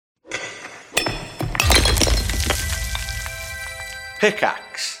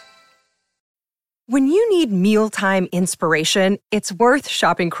Pickaxe. When you need mealtime inspiration, it's worth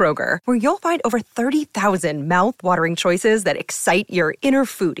shopping Kroger, where you'll find over 30,000 mouth-watering choices that excite your inner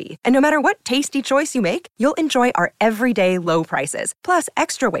foodie. And no matter what tasty choice you make, you'll enjoy our everyday low prices, plus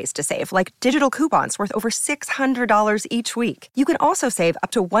extra ways to save, like digital coupons worth over $600 each week. You can also save up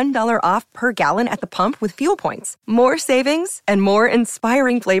to $1 off per gallon at the pump with fuel points. More savings and more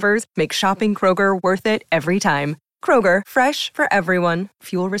inspiring flavors make shopping Kroger worth it every time. Kroger, fresh for everyone.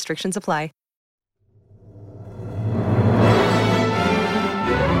 Fuel restrictions apply.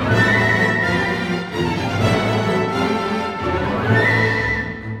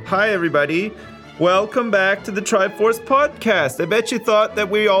 Hi, everybody. Welcome back to the Triforce podcast. I bet you thought that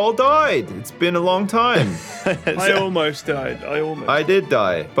we all died. It's been a long time. I almost died. I did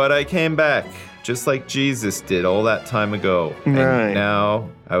die, but I came back, just like Jesus did all that time ago. Right. And now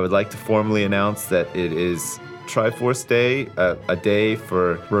I would like to formally announce that it is Triforce Day, a day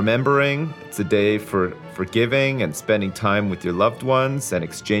for remembering. It's a day for forgiving and spending time with your loved ones and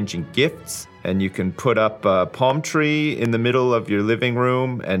exchanging gifts. And you can put up a palm tree in the middle of your living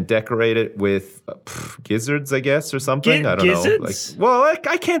room and decorate it with gizzards, I guess, or something. I don't gizzards? know.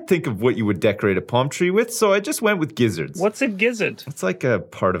 I can't think of what you would decorate a palm tree with, so I just went with gizzards. What's a gizzard? It's like a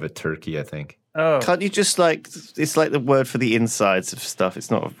part of a turkey, I think. Oh. Can't you just it's like the word for the insides of stuff.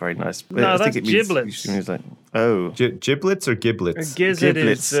 It's not a very nice. No, I that's think giblets. It means like, oh. Giblets or giblets? A gizzard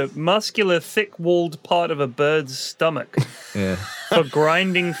Giblets. is the muscular, thick-walled part of a bird's stomach Yeah. for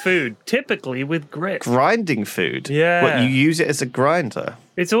grinding food, typically with grit. Grinding food? Yeah. What, you use it as a grinder?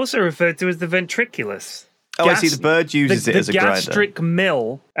 It's also referred to as the ventriculus. Oh, I see. The bird uses it as a grinder. The gastric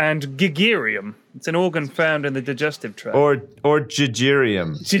mill and gigerium. It's an organ found in the digestive tract. Or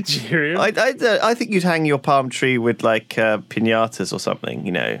gigerium. Gigerium? I think you'd hang your palm tree with like piñatas or something,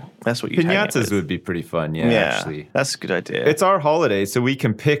 you know. That's what you'd hang it Piñatas with. would be pretty fun, yeah, actually. That's a good idea. It's our holiday, so we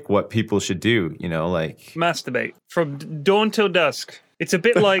can pick what people should do, you know, like... Masturbate. From dawn till dusk. It's a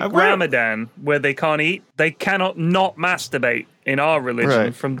bit like Ramadan, where they can't eat. They cannot not masturbate in our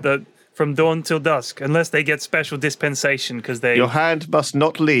religion from dawn till dusk, unless they get special dispensation because they... Your hand must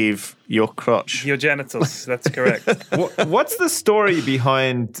not leave your crotch. Your genitals, that's correct. What's the story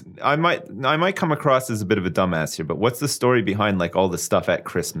behind... I might come across as a bit of a dumbass here, but what's the story behind like all the stuff at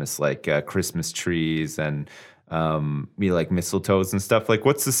Christmas, like Christmas trees and like mistletoes and stuff? Like,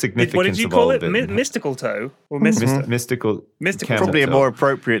 what's the significance What did you of call all it? of it? Mystical toe? Or Mystical camel Probably a toe. more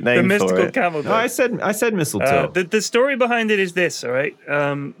appropriate name the for mystical it. camel toe. No, I said mistletoe. The story behind it is this, all right?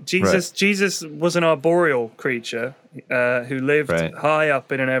 Jesus was an arboreal creature who lived high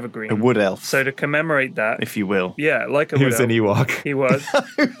up in an evergreen. A wood elf. So to commemorate that, if you will. Yeah, like a He wood was elf. an Ewok. He was.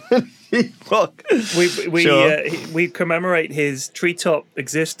 We commemorate his treetop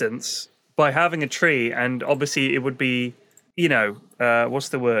existence by having a tree, and obviously it would be, what's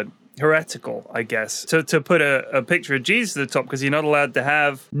the word? Heretical, I guess, to put a picture of Jesus at the top, because you're not allowed to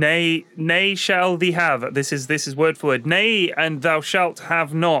have nay shall thee have. This is word for word. Nay, and thou shalt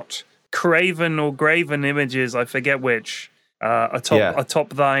have not craven or graven images. I forget which.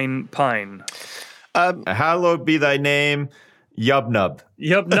 Atop thine pine. Hallowed be thy name, Yubnub.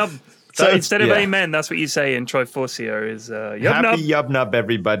 Yubnub. So instead of amen, that's what you say in Triforcia is Yubnub. Happy Yubnub,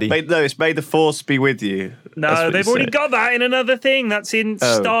 everybody. It's may the force be with you. No, they've already got that in another thing. That's in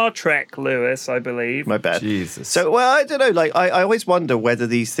Star Trek, Lewis, I believe. My bad. Jesus. So, I don't know. Like, I always wonder whether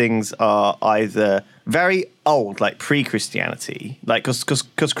these things are either very old, like pre-Christianity, like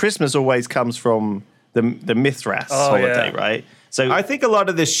because Christmas always comes from the Mithras holiday, right? So I think a lot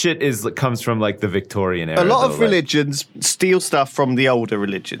of this shit comes from like the Victorian era. A lot of religions steal stuff from the older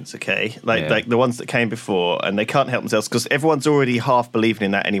religions, okay? Like the ones that came before, and they can't help themselves because everyone's already half believing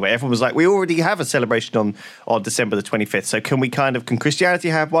in that anyway. Everyone was like, we already have a celebration on December the 25th, so can Christianity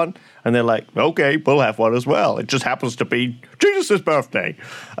have one? And they're like, okay, we'll have one as well. It just happens to be Jesus' birthday.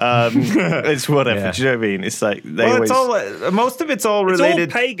 It's whatever. Yeah. Do you know what I mean? It's like most of it's all related.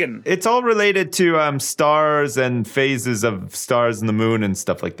 It's all pagan. It's all related to stars and phases of stars and the moon and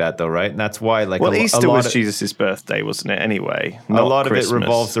stuff like that, though, right? And that's why, like, Easter was Jesus' birthday, wasn't it? Anyway, a lot of it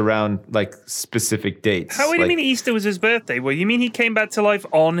revolves around like specific dates. How do you mean Easter was his birthday? Well, you mean he came back to life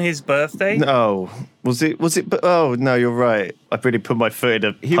on his birthday? No. Was it? Oh, no, you're right. I really put my foot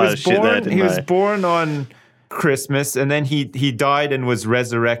in a pile of shit there, didn't I? He was born on Christmas, and then he died and was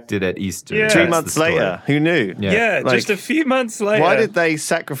resurrected at Easter. Yeah. 2 months later. Who knew? Yeah, Like, just a few months later. Why did they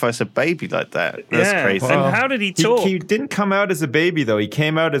sacrifice a baby like that? That's crazy. And how did he talk? He didn't come out as a baby, though. He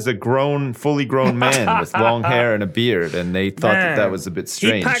came out as a fully grown man with long hair and a beard, and they thought that was a bit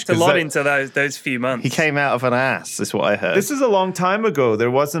strange. He packed a lot into those few months. He came out of an ass, is what I heard. This is a long time ago.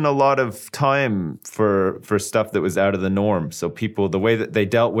 There wasn't a lot of time for stuff that was out of the norm. So people, the way that they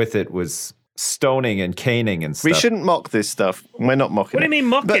dealt with it was stoning and caning and stuff. We shouldn't mock this stuff. We're not mocking it. What do you mean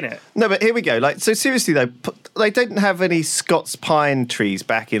mocking it? No, but here we go. Like, so seriously though, they didn't have any Scots pine trees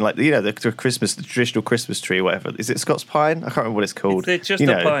back in, like, you know, the traditional Christmas tree or whatever. Is it Scots pine? I can't remember what it's called. It's just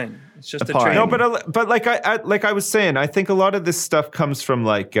a pine. It's just a tree. No, but like I was saying, I think a lot of this stuff comes from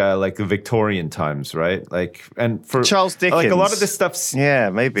like the Victorian times, right? Like, and for Charles Dickens, like a lot of this stuff. Yeah,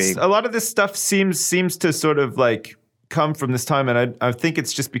 maybe a lot of this stuff seems to sort of like come from this time, and I think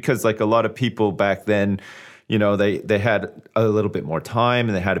it's just because like a lot of people back then, you know, they had a little bit more time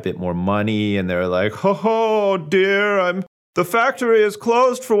and they had a bit more money, and they're like, oh dear, the factory is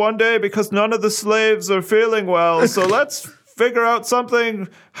closed for one day because none of the slaves are feeling well, so let's figure out something.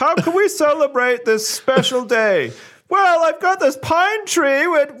 How can we celebrate this special day? Well, I've got this pine tree.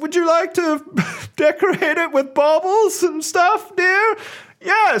 Would you like to decorate it with baubles and stuff, dear?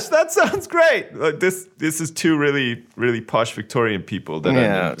 Yes, that sounds great. This is two really, really posh Victorian people that I'm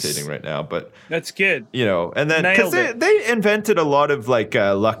imitating right now. But that's good. You know, and then because they invented a lot of like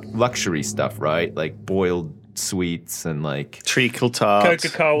luxury stuff, right? Like boiled sweets and like treacle tarts,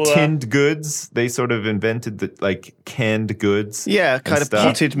 Coca-Cola, tinned goods. They sort of invented the like canned goods. Yeah, kind of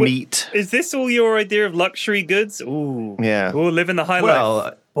potted meat. Is this all your idea of luxury goods? Ooh, yeah. Ooh, living the high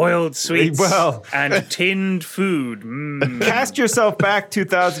life. Boiled sweets and tinned food. Cast yourself back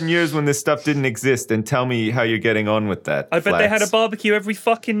 2,000 years when this stuff didn't exist and tell me how you're getting on with that. I bet they had a barbecue every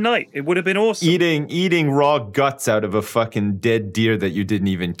fucking night. It would have been awesome. Eating raw guts out of a fucking dead deer that you didn't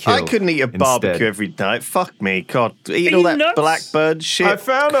even kill. I couldn't eat a barbecue every night. Fuck me. God. Eating all that nuts? blackbird shit. I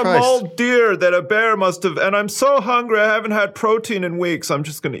found a mauled deer that a bear must have, and I'm so hungry I haven't had protein in weeks. I'm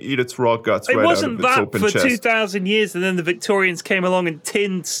just going to eat its raw guts right out of its open chest. It wasn't that for 2,000 years, and then the Victorians came along and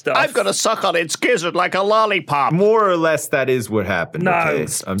tinned stuff. I've got to suck on its gizzard like a lollipop. More or less, that is what happened. No. Okay?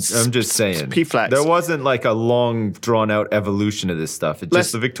 I'm just saying. P-flax. There wasn't like a long, drawn-out evolution of this stuff.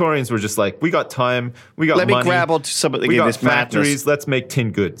 The Victorians were just like, we got time, we got money. Let me grab onto something we in got this factories, madness. let's make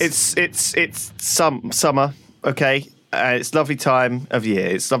tin goods. It's summer, okay? It's a lovely time of year.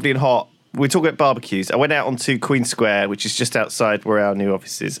 It's lovely and hot. We're talking about barbecues. I went out onto Queen Square, which is just outside where our new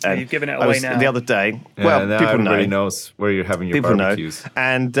office is. And you've given it away now. The other day. Yeah, well, now people everybody know. knows where you're having your People barbecues. know.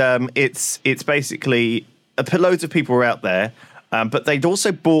 And it's basically loads of people were out there, but they'd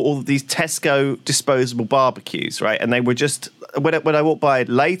also bought all of these Tesco disposable barbecues, right? And they were just when I walked by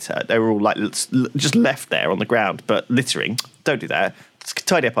later, they were all like just left there on the ground, but littering. Don't do that.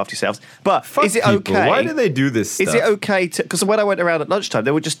 Tidy up after yourselves. But is it people. okay? Why do they do this stuff? Is it okay to? Because when I went around at lunchtime,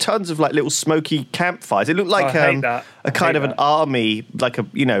 there were just tons of like little smoky campfires. It looked like a kind of an army, like a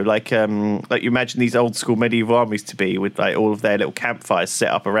like you imagine these old school medieval armies to be, with like all of their little campfires set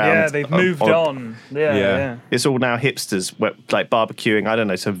up around. Yeah, they've moved on. Yeah. It's all now hipsters like barbecuing. I don't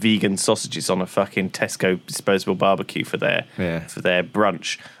know, some vegan sausages on a fucking Tesco disposable barbecue for their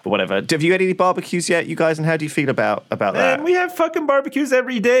brunch or whatever. Have you had any barbecues yet, you guys? And how do you feel about that? Man, we have fucking barbecues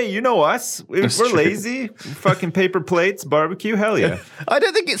every day. You know us. We're lazy. Fucking paper plates, barbecue. Hell yeah. I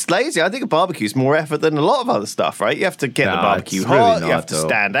don't think it's lazy. I think a barbecue is more effort than a lot of other stuff, right? You have to get the barbecue hot. Really you have to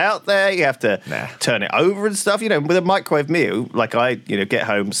stand out there. You have to turn it over and stuff. You know, with a microwave meal, like I, get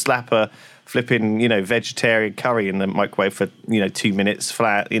home, slap a flipping, vegetarian curry in the microwave for, 2 minutes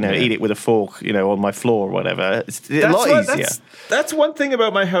flat, eat it with a fork, on my floor or whatever. It's a lot easier. That's one thing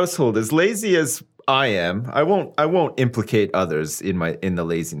about my household. As lazy as I am, I won't implicate others in the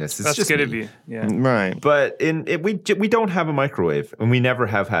laziness. It's That's just good me. of you. Yeah. Right. But we don't have a microwave, and we never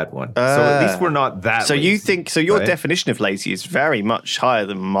have had one. So at least we're not that So lazy, you think, so your right? definition of lazy is very much higher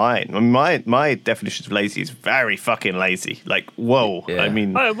than mine. I mean, my definition of lazy is very fucking lazy. Like, whoa. Yeah. I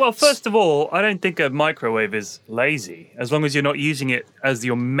mean... well, first of all, I don't think a microwave is lazy. As long as you're not using it as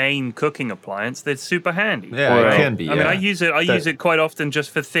your main cooking appliance, they're super handy. Yeah, it can be. I mean, I use it quite often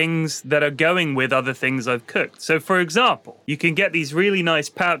just for things that are going with other things I've cooked. So, for example, you can get these really nice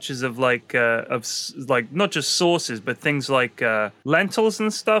pouches of like not just sauces, but things like lentils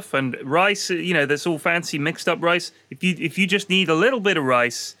and stuff and rice. That's all fancy mixed up rice. If you just need a little bit of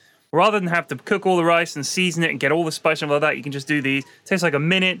rice, rather than have to cook all the rice and season it and get all the spice and all that, you can just do these. It takes like a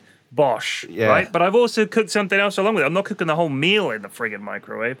minute. Bosh, right? But I've also cooked something else along with it. I'm not cooking the whole meal in the friggin'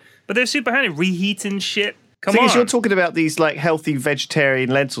 microwave, but they're super handy. Reheating shit. Come Thing on. is, you're talking about these like healthy vegetarian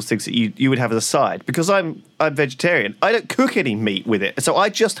lentils things that you would have as a side. Because I'm vegetarian, I don't cook any meat with it, so I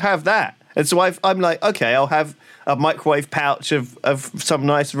just have that. And so I'm like, okay, I'll have a microwave pouch of some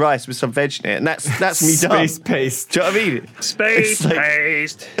nice rice with some veg in it, and that's me done. Space paste. Do you know what I mean? Space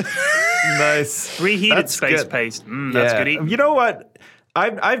paste. Nice. Reheated That's space good. paste. That's good eating. You know what?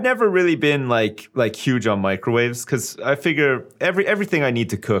 I've never really been like huge on microwaves because I figure everything I need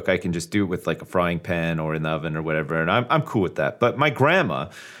to cook I can just do with like a frying pan or in the oven or whatever, and I'm cool with that. But my grandma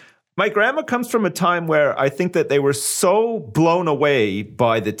comes from a time where I think that they were so blown away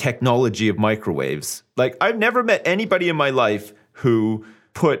by the technology of microwaves. Like I've never met anybody in my life who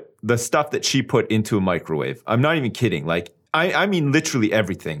put the stuff that she put into a microwave. I'm not even kidding. Like I mean literally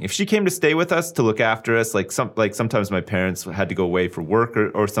everything. If she came to stay with us to look after us, like sometimes my parents had to go away for work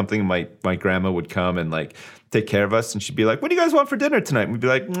or something, my grandma would come and like take care of us, and she'd be like, "What do you guys want for dinner tonight?" And we'd be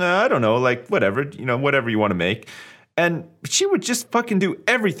like, "Nah, I don't know, like whatever, whatever you want to make." And she would just fucking do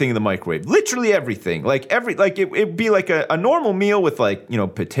everything in the microwave, literally everything. It'd be like a normal meal with like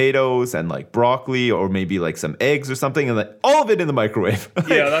potatoes and like broccoli or maybe like some eggs or something, and like all of it in the microwave.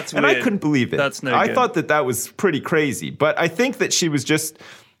 Yeah, that's and weird. I couldn't believe it. That's no I good. thought that was pretty crazy, but I think that she was just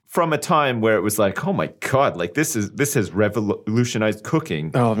from a time where it was like, oh my God, like this has revolutionized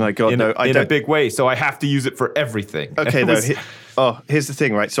cooking. Oh my God, in a big way. So I have to use it for everything. Okay, here's the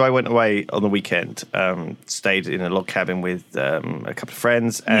thing, right? So I went away on the weekend, stayed in a log cabin with a couple of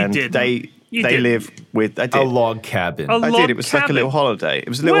friends, and they live with a log cabin. A I log did. It was like a cabin? little holiday. It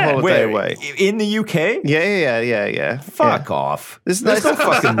was a little holiday Where? away. In the UK? Yeah. Fuck off. There's There's no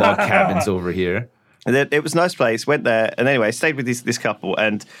fucking log cabins over here. And then it was a nice place. Went there, and anyway, stayed with this couple,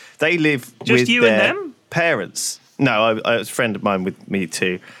 and they live Just with you and their them? parents. No, I was a friend of mine with me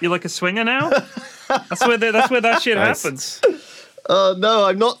too. You're like a swinger now? That's where that shit Nice. happens. No,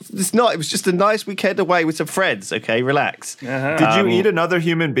 I'm not. It's not. It was just a nice weekend away with some friends. Okay, relax. Did you eat another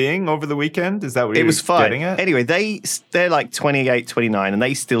human being over the weekend? Is that what It you're was fine. getting at? Anyway, they're like 28, 29, and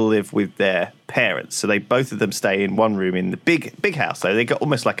they still live with their parents. So both of them stay in one room in the big house. Though they got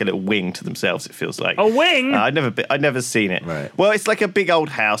almost like a little wing to themselves. It feels like A wing? I'd never seen it. Right. Well, it's like a big old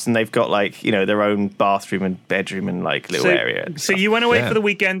house, and they've got like their own bathroom and bedroom and like little area. and So stuff. you went away Yeah. for the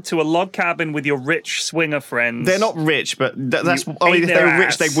weekend to a log cabin with your rich swinger friends. They're not rich, but that's. You I mean, ate if they their were rich,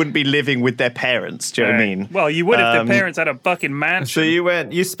 ass. they wouldn't be living with their parents. Do you know what I mean? Well, you would if their parents had a fucking mansion. So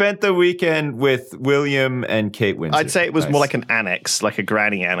you spent the weekend with William and Kate Windsor. I'd say it was Nice. more like an annex, like a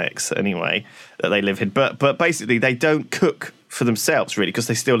granny annex, anyway, that they live in. But basically, they don't cook for themselves really because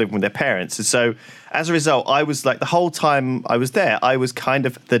they still live with their parents. And so, as a result, I was like the whole time I was there, I was kind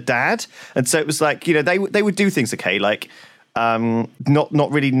of the dad. And so it was like they would do things okay, like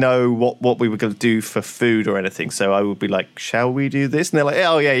not really know what we were going to do for food or anything. So I would be like, shall we do this? And they're like,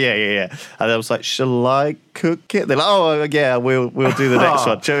 oh yeah. And I was like, shall I cook it? They're like, oh yeah, we'll do the next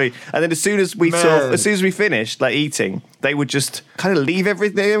one, shall we? And then as soon as we finished like eating, they would just kind of leave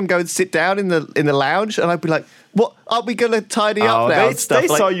everything and go and sit down in the lounge, and I'd be like, what, aren't we going to tidy up now? And stuff? They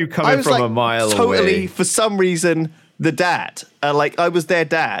saw you coming I was from like, a mile totally, away. for some reason, the dad, like I was their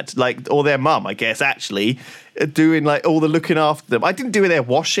dad, like, or their mum, I guess, actually, doing like all the looking after them. I didn't do their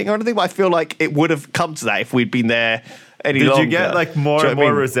washing or anything, but I feel like it would have come to that if we'd been there any longer. Did you get like more Do you and know what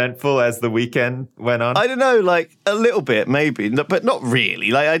I more mean? resentful as the weekend went on? I don't know, like a little bit maybe, but not really.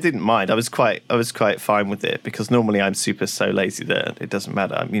 Like I didn't mind. I was quite fine with it because normally I'm so lazy that it doesn't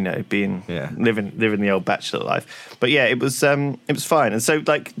matter. I'm living the old bachelor life. But yeah, it was fine. And so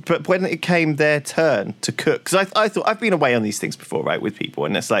like, but when it came their turn to cook, because I thought I've been away on these things before, right, with people,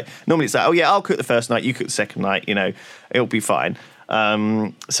 and it's like normally it's like, oh yeah, I'll cook the first night, you cook the second night, it'll be fine.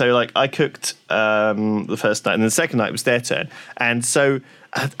 So like I cooked the first night, and then the second night it was their turn,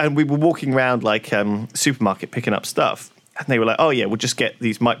 and we were walking around like supermarket picking up stuff, and they were like, oh yeah, we'll just get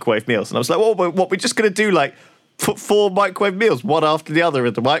these microwave meals, and I was like, what we're just gonna do like put 4 microwave meals one after the other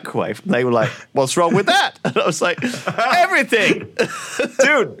in the microwave? And they were like, what's wrong with that? And I was like, everything.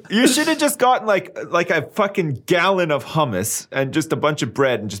 Dude, you should have just gotten like a fucking gallon of hummus and just a bunch of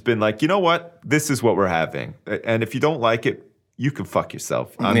bread and just been like, you know what, this is what we're having, and if you don't like it, you can fuck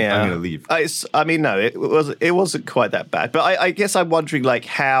yourself. I'm going to leave. No, it wasn't quite that bad. But I guess I'm wondering, like,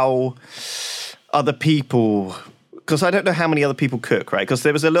 how other people... Because I don't know how many other people cook, right? Because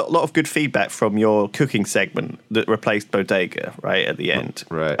there was a lot of good feedback from your cooking segment that replaced Bodega, right, at the end.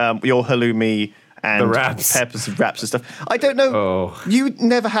 Right. Your halloumi and The wraps. peppers and wraps and stuff. I don't know. Oh. You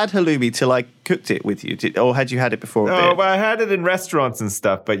never had halloumi till I cooked it with you, or had you had it before? No, but I had it in restaurants and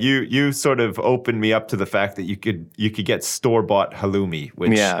stuff. But you sort of opened me up to the fact that you could get store-bought halloumi,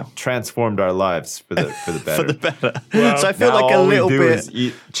 which transformed our lives for the better. For the better. Well, so I feel like a little bit is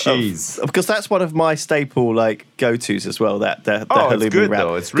eat cheese because that's one of my staple like go-tos as well. That the halloumi it's good, wrap.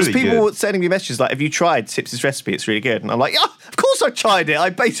 though. It's really because people good. were sending me messages like, "Have you tried Sips' recipe? It's really good." And I'm like, "Yeah, of course I tried it. I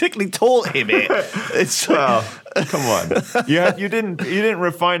basically taught him it." It's come on, you didn't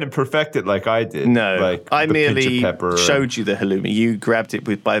refine and perfect it like I did. No, like I merely pepper showed you the halloumi. You grabbed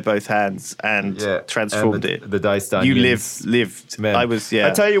it by both hands and transformed and it. The diced onions. You lived. Man. I was. Yeah.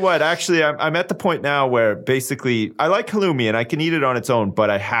 I tell you what. Actually, I'm at the point now where basically I like halloumi and I can eat it on its own, but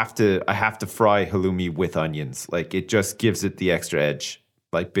I have to fry halloumi with onions. Like it just gives it the extra edge.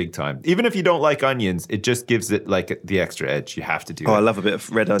 Like big time. Even if you don't like onions, it just gives it like the extra edge. You have to do it. I love a bit of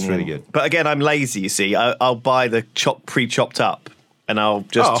red onion. It's really good. But again, I'm lazy, you see. I'll buy the pre-chopped up and I'll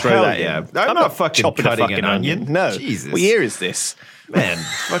just throw that in. I'm not fucking chopping cutting a fucking an onion. No. Jesus. What year is this? Man,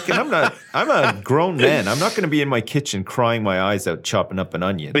 fucking I'm a grown man. I'm not going to be in my kitchen crying my eyes out chopping up an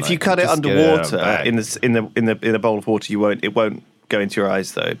onion. But if you cut it underwater in a bowl of water, it won't go into your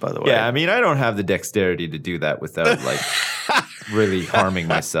eyes though, by the way. Yeah, I mean, I don't have the dexterity to do that without like really harming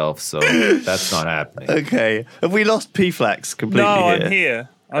myself, so that's not happening. Okay. Have we lost P-Flax completely No, here? I'm here.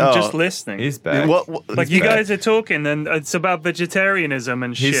 I'm just listening. He's back. Like you guys are talking, and it's about vegetarianism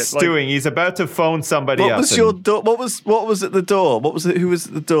and shit. He's stewing. He's about to phone somebody What up. was your door? What was at the door? Who was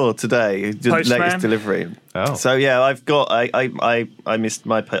at the door today? Who did Postman? latest delivery? Oh. So yeah, I missed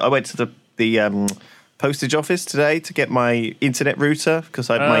my. I went to the postage office today to get my internet router because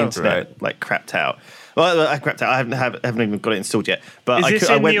my internet like crapped out. Well, I crapped out. I haven't even got it installed yet. But Is this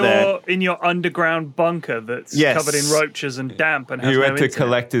I went there in your underground bunker that's covered in roaches and damp and has He went to internet?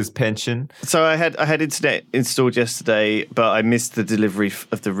 collect his pension. So I had internet installed yesterday, but I missed the delivery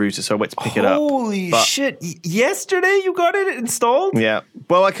of the router, so I went to pick it up. Holy shit! Yesterday you got it installed? Yeah.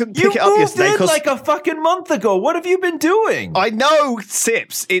 Well, I couldn't You pick it up yesterday moved in because like a fucking month ago. What have you been doing? I know,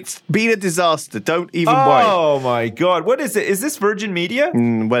 Sips. It's been a disaster. Don't even worry. Oh my god! What is it? Is this Virgin Media?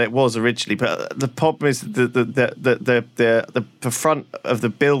 Well, it was originally, but the problem is the front of the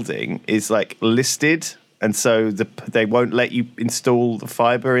building is like listed, and so they won't let you install the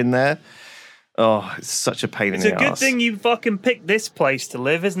fiber in there. Oh, it's such a pain in the ass. It's a good thing you fucking picked this place to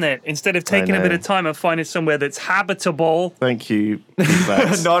live, isn't it? Instead of taking a bit of time and finding somewhere that's habitable. Thank you.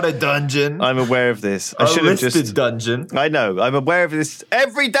 P-Flax. Not a dungeon. I'm aware of this. I A should have listed just dungeon. I know. I'm aware of this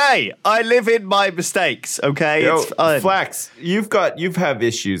every day. I live in my mistakes. Okay, Yo, it's fine. Flax, you've have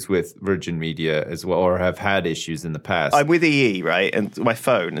issues with Virgin Media as well, or have had issues in the past. I'm with EE, right, and my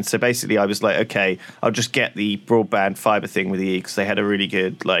phone, and so basically I was like, okay, I'll just get the broadband fiber thing with EE because they had a really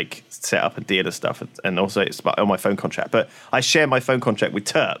good like setup and deal of stuff, and also it's on my phone contract. But I share my phone contract with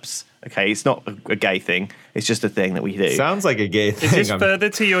Terps. Okay, it's not a gay thing. It's just a thing that we do. Sounds like a gay thing. Is this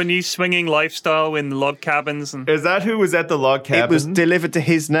further to your new swinging lifestyle in the log cabins? Is that who was at the log cabin? It was delivered to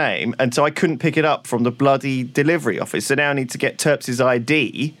his name, and so I couldn't pick it up from the bloody delivery office. So now I need to get Terps'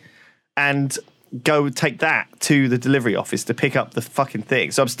 ID and go take that to the delivery office to pick up the fucking thing.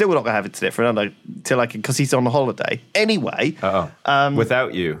 So I'm still not going to have internet for another till I can, because he's on a holiday anyway.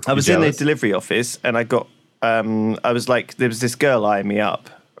 Without you, I was in the delivery office, and I got. I was like, there was this girl eyeing me up.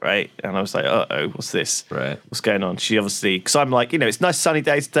 Right, and I was like, "Uh-oh, what's this? Right, what's going on?" She obviously, because I'm like, it's nice sunny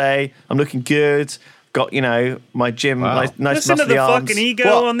day today. I'm looking good. Got my gym, nice Listen to muscly the arms. fucking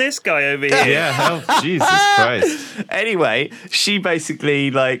ego on this guy over here. Yeah, Jesus Christ. Anyway, she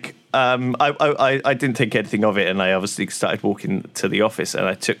basically like, I didn't think anything of it, and I obviously started walking to the office, and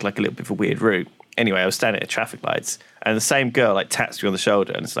I took like a little bit of a weird route. Anyway, I was standing at traffic lights, and the same girl like taps me on the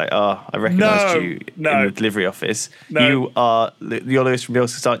shoulder, and it's like, "Oh, I recognised you in the delivery office. You're Lewis from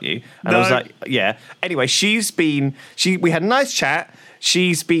Bilskis, aren't you?" And I was like, "Yeah." Anyway, we had a nice chat.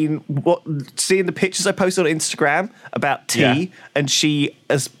 She's been seeing the pictures I posted on Instagram about tea, and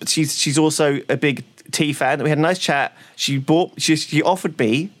she's also a big tea fan. We had a nice chat. She offered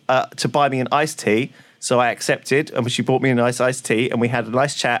me to buy me an iced tea. So I accepted, and she bought me a nice iced tea, and we had a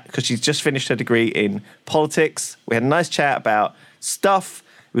nice chat because she's just finished her degree in politics. We had a nice chat about stuff.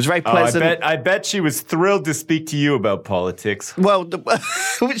 It was very pleasant. I bet she was thrilled to speak to you about politics. Well,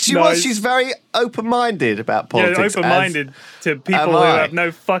 she's very open-minded about politics. Yeah, open-minded to people who have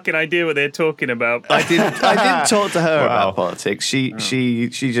no fucking idea what they're talking about. I didn't talk to her about politics. She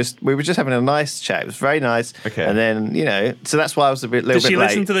we were just having a nice chat. It was very nice. Okay. And then, so that's why I was little bit late. Did she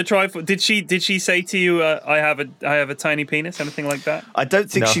listen to the Triforce? Did she say to you, I have a tiny penis, anything like that? I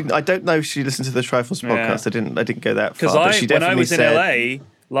don't think I don't know if she listened to the Triforce podcast. Yeah. I didn't go that far. Because when I was in LA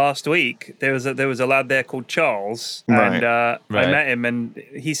last week, there was a lad there called Charles, and I met him, and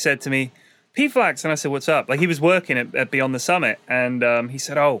he said to me, P-Flax. And I said, what's up? Like, he was working at Beyond the Summit, and he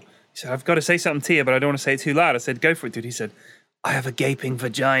said, I've got to say something to you, but I don't want to say it too loud. I said, go for it, dude. He said, I have a gaping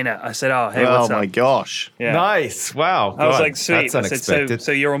vagina. I said, oh, hey, what's up? Oh, my gosh. Yeah. Nice. Wow. I was like, sweet. That's I said, unexpected.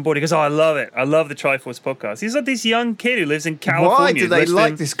 so you're on board? He goes, oh, I love it. I love the Triforce podcast. He's like this young kid who lives in California. Why do they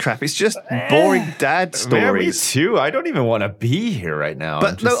like this crap? It's just boring dad Man, me stories. too. I don't even want to be here right now.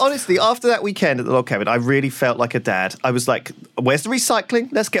 But no, honestly, after that weekend at the log cabin, I really felt like a dad. I was like, where's the recycling?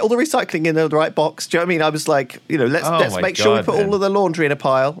 Let's get all the recycling in the right box. Do you know what I mean? I was like, let's make sure we put all of the laundry in a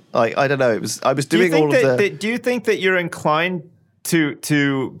pile. I don't know. I was doing all of the... Do you think that you're inclined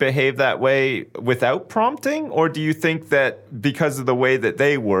to behave that way without prompting, or do you think that because of the way that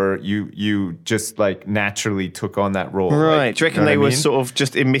they were, you just like naturally took on that role? Right. Like, Do you reckon they were sort of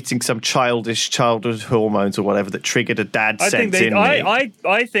just emitting some childhood hormones or whatever that triggered a dad sense in me?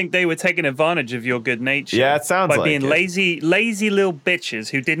 I think they were taking advantage of your good nature. Yeah, it sounds by like being it. lazy little bitches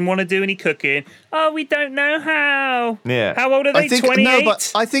who didn't want to do any cooking. Oh, we don't know how. Yeah. How old are they? 28? No,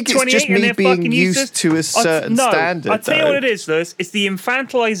 but I think it's just me being used to a certain standard. I'll tell you what it is, Lewis. It's the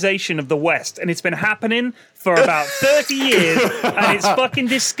infantilization of the West, and it's been happening for about 30 years, and it's fucking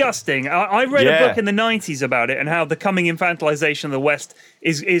disgusting. I read a book in the 90s about it and how the coming infantilization of the West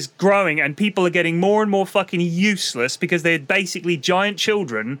is growing, and people are getting more and more fucking useless because they're basically giant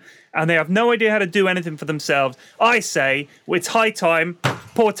children and they have no idea how to do anything for themselves. I say, it's high time,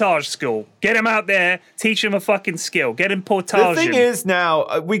 portage school. Get them out there, teach them a fucking skill. Get them portage. The thing is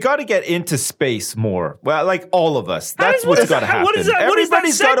now, we got to get into space more. Well, like all of us. That's what's got to happen.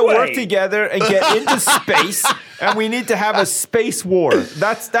 Everybody's got to work together and get into space, and we need to have a space war.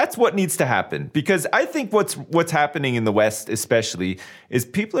 That's what needs to happen. Because I think what's happening in the West especially is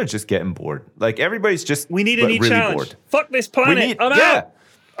people are just getting bored. Like everybody's just we need a new really challenge. Bored. Fuck this planet. I'm out.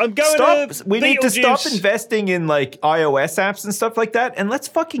 I'm going to We need to stop investing in like iOS apps and stuff like that, and let's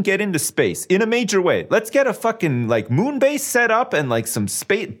fucking get into space in a major way. Let's get a fucking like moon base set up and like some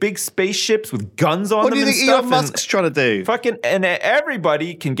big spaceships with guns on them. What do you think Elon Musk's trying to do? And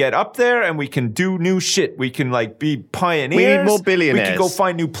everybody can get up there and we can do new shit. We can like be pioneers. We need more billionaires. We can go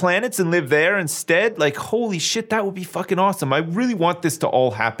find new planets and live there instead. Like holy shit, that would be fucking awesome. I really want this to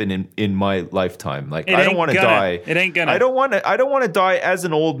all happen in my lifetime. Like I don't want to die. It ain't gonna. I don't want to die as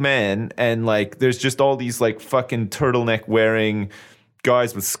an old man, and like there's just all these like fucking turtleneck wearing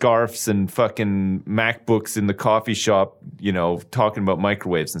guys with scarves and fucking MacBooks in the coffee shop, talking about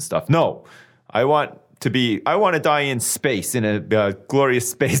microwaves and stuff. No, I want to die in space in a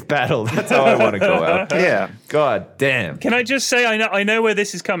glorious space battle. That's how I want to go out. Yeah. God damn. Can I just say I know where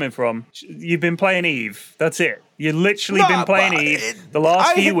this is coming from. You've been playing Eve. That's it. You've literally been playing Eve the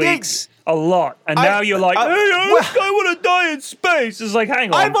last few weeks. A lot, and now you're like, hey, I want to die in space. It's like,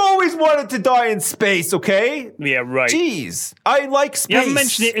 hang on. I've always wanted to die in space, okay? Yeah, right. Jeez. I like space. You haven't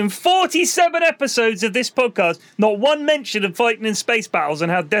mentioned it in 47 episodes of this podcast. Not one mention of fighting in space battles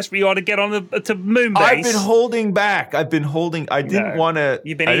and how desperate you are to get on to moon base. I've been holding back. I didn't want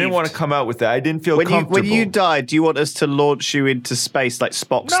to come out with that. I didn't feel comfortable. When you die, do you want us to launch you into space like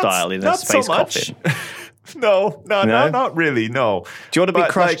Spock style in a space coffin? No, not really, no. Do you want to be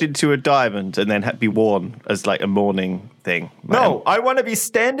crushed into a diamond and then be worn as like a mourning thing? No, I want to be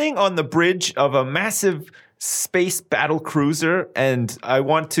standing on the bridge of a massive space battle cruiser, and I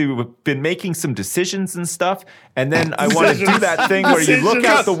want to have been making some decisions and stuff, and then I want to do that thing where you look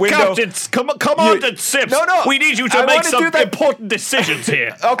out the window. Captain, Commander Sips, we need you to make some important decisions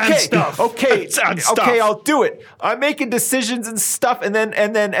here. Okay, I'll do it. I'm making decisions and stuff, and then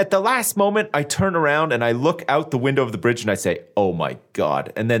at the last moment, I turn around and I look out the window of the bridge and I say, "Oh my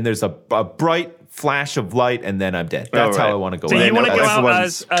God!" And then there's a bright flash of light, and then I'm dead. That's how I want to go. So you want to go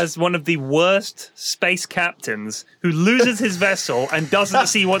out as one of the worst space captains who loses his vessel and doesn't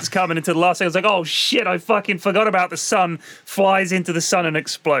see what's coming until the last second. It's like, oh shit, I fucking forgot about the sun, flies into the sun and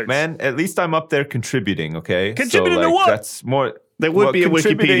explodes. Man, at least I'm up there contributing, okay? Contributing to what? That's more... There would be a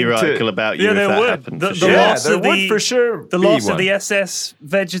Wikipedia article about you if that happened. The loss of the, for sure. The loss of the SS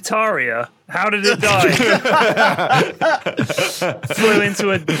Vegetaria. How did it die? Flew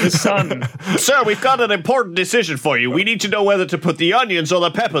into the sun. Sir, we've got an important decision for you. We need to know whether to put the onions or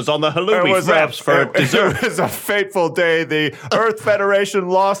the peppers on the halloumi wraps for dessert. It was a fateful day. The Earth Federation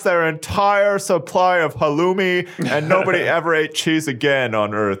lost their entire supply of halloumi, and nobody ever ate cheese again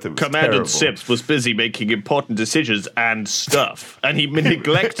on Earth. It was Commander Sips was busy making important decisions and stuff, and he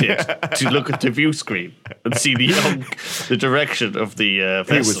neglected to look at the view screen and see the direction of the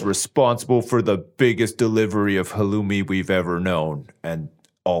vessel. He was responsible for the biggest delivery of halloumi we've ever known, and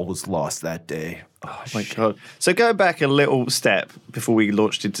all was lost that day. Oh my God. So going back a little step before we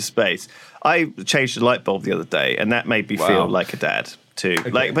launched into space, I changed the light bulb the other day, and that made me feel like a dad. too.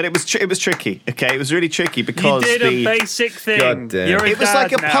 Okay. But it was tricky. Okay, it was really tricky because you did a basic thing. God damn. It was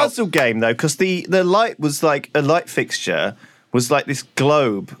like a puzzle game though, because the light was like a light fixture was like this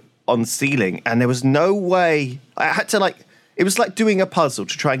globe on the ceiling, and there was no way. I had to like. It was like doing a puzzle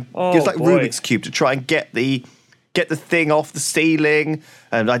to try and. It was like Rubik's Cube to try and get the thing off the ceiling,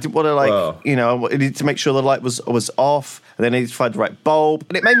 and I didn't want to I needed to make sure the light was off, and then I needed to find the right bulb,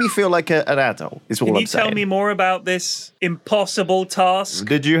 and it made me feel like an adult. Is what I'm saying. Can you tell me more about this impossible task?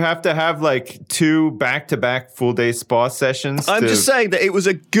 Did you have to have like 2 back-to-back full-day spa sessions? I'm just saying that it was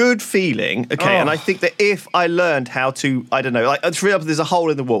a good feeling, okay, and I think that if I learned how to, I don't know, like for example, there's a hole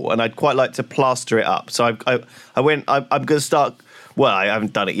in the wall, and I'd quite like to plaster it up, so I'm going to start. Well, I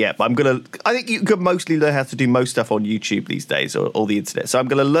haven't done it yet, but I think you could mostly learn how to do most stuff on YouTube these days or the internet. So I'm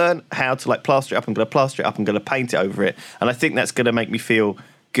going to learn how to like plaster it up. I'm going to plaster it up. I'm going to paint it over it. And I think that's going to make me feel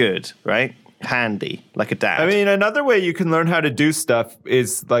good, right? Handy, like a dad. I mean, another way you can learn how to do stuff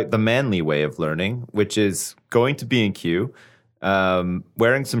is like the manly way of learning, which is going to B&Q,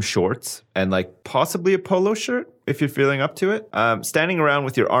 wearing some shorts and like possibly a polo shirt if you're feeling up to it. Standing around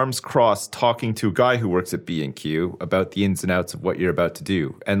with your arms crossed, talking to a guy who works at B&Q about the ins and outs of what you're about to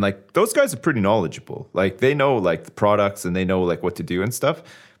do. And like those guys are pretty knowledgeable. Like they know like the products and they know like what to do and stuff.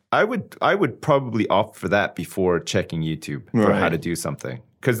 I would probably opt for that before checking YouTube for how to do something.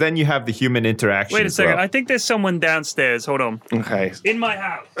 Because then you have the human interaction. Wait a second. I think there's someone downstairs. Hold on. Okay. In my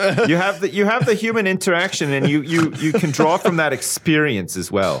house. You have the human interaction, and you can draw from that experience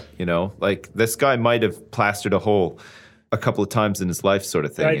as well. You know, like this guy might have plastered a hole a couple of times in his life, sort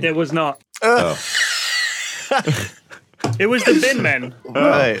of thing. Right, there was not. It was the bin men.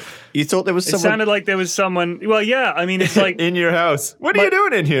 Right. You thought there was someone... It sounded like there was someone... Well, yeah, I mean, it's like... In your house. What are you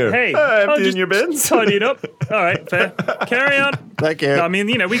doing in here? Hey. Emptying your bins? Tidy it up. All right, fair. Carry on. Thank you. No, I mean,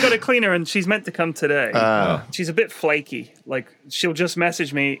 we got to clean her, and she's meant to come today. She's a bit flaky. Like, she'll just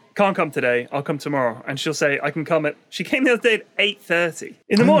message me, can't come today, I'll come tomorrow. And she'll say, I can come at... She came the other day at 8:30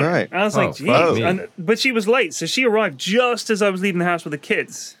 in the morning. Right. And I was like, geez. But she was late, so she arrived just as I was leaving the house with the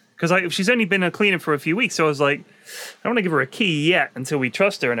kids. Because she's only been a cleaner for a few weeks, so I was like, I don't want to give her a key yet until we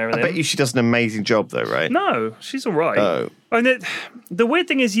trust her and everything. I bet you she does an amazing job, though, right? No, she's all right. Oh. And the weird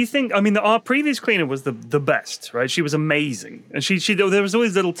thing is, you think, I mean, our previous cleaner was the best, right? She was amazing. And she there was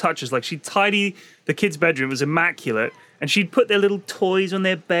always little touches, like she'd tidy the kids' bedroom, it was immaculate, and she'd put their little toys on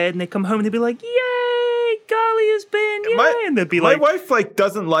their bed, and they'd come home and they'd be like, yay, Golly has been, yay, and they'd be like... My wife,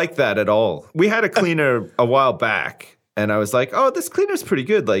 doesn't like that at all. We had a cleaner a while back, and I was like, oh, this cleaner's pretty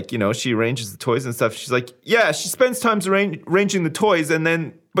good. Like, she arranges the toys and stuff. She's like, yeah, she spends time arranging the toys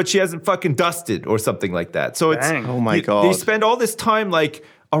but she hasn't fucking dusted or something like that. So it's, oh my God. They spend all this time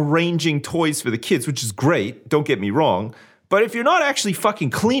arranging toys for the kids, which is great. Don't get me wrong. But if you're not actually fucking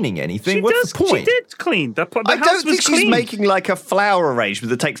cleaning anything, what's the point? She did clean. The I house don't was think clean. she's making like a flower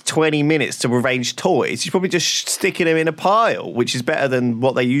arrangement that takes 20 minutes to arrange toys. She's probably just sticking them in a pile, which is better than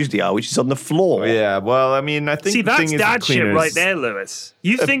what they usually are, which is on the floor. Yeah, well, I mean, I think See, the thing that's is dad shit right there, Lewis.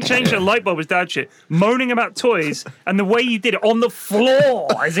 You think changing a light bulb was dad shit. Moaning about toys and the way you did it on the floor,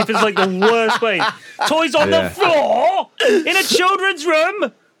 as if it's like the worst way. Toys on the floor? In a children's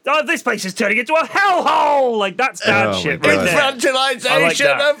room? Oh, this place is turning into a hellhole! Like, that's dad shit right there.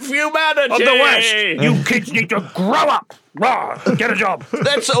 Infantilization of humanity! Of the West! You kids need to grow up! Get a job!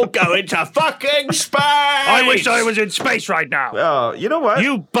 Let's all go into fucking space! I wish I was in space right now! Oh, you know what?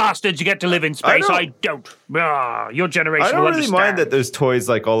 You bastards get to live in space, I don't. Your generation I don't will really understand. mind that there's toys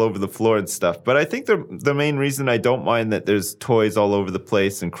all over the floor and stuff, but I think the main reason I don't mind that there's toys all over the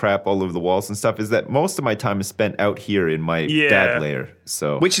place and crap all over the walls and stuff is that most of my time is spent out here in my dad lair.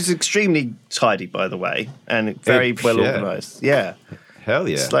 So, which is extremely tidy, by the way, and very well organized. Yeah. Hell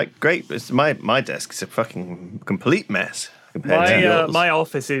yeah. It's like great. It's my desk is a fucking complete mess compared to yours. My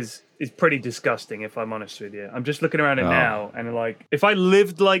office is pretty disgusting, if I'm honest with you. I'm just looking around it now, and if I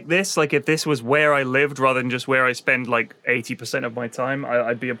lived like this, if this was where I lived rather than just where I spend 80% of my time,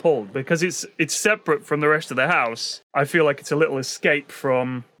 I'd be appalled because it's separate from the rest of the house. I feel like it's a little escape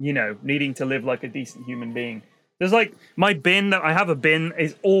from needing to live like a decent human being. There's my bin that I have a bin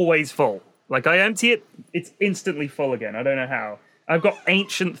is always full. I empty it, it's instantly full again. I don't know how. I've got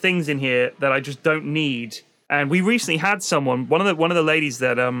ancient things in here that I just don't need. And we recently had someone, one of the ladies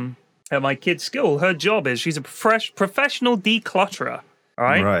that at my kid's school, her job is she's a professional declutterer. All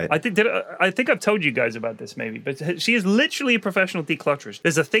right. Right. I think I've told you guys about this maybe, but she is literally a professional declutterer.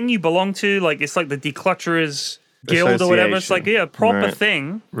 There's a thing you belong to, it's like the Declutterers Guild or whatever. It's a proper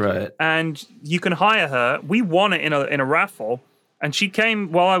thing. Right. And you can hire her. We won it in a raffle, and she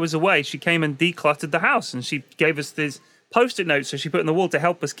came while I was away. She came and decluttered the house, and she gave us this Post-it notes, so she put in the wall to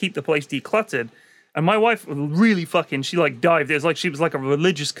help us keep the place decluttered. And my wife really she like dived. It was like she was like a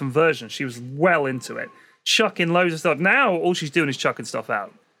religious conversion. She was well into it, chucking loads of stuff. Now all she's doing is chucking stuff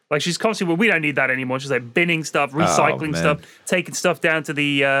out. Like she's constantly, well, we don't need that anymore. She's like binning stuff, recycling stuff, taking stuff down to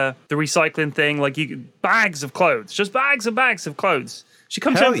the recycling thing. Like bags of clothes, just bags and bags of clothes. She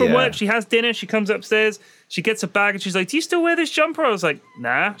comes home from work, she has dinner, she comes upstairs, she gets a bag, and she's like, "Do you still wear this jumper?" I was like,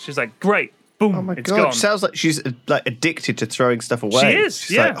 "Nah." She's like, "Great." Boom, oh my it's God. gone. Sounds like she's like addicted to throwing stuff away. She is,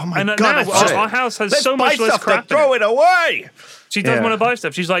 she's yeah. Like, oh my and God, now our house has so much less crap. Throw it away. She doesn't want to buy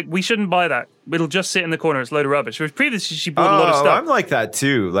stuff. She's like, we shouldn't buy that. It'll just sit in the corner. It's a load of rubbish. Whereas previously she bought a lot of stuff. I'm like that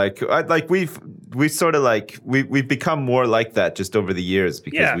too. We've sort of like we've become more like that just over the years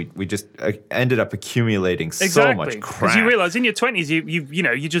because we just ended up accumulating so much crap. Because you realize in your 20s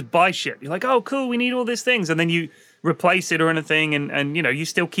you just buy shit. You're like, oh cool, we need all these things, and then you replace it or anything, and you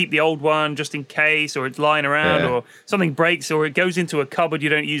still keep the old one just in case, or it's lying around, or something breaks, or it goes into a cupboard you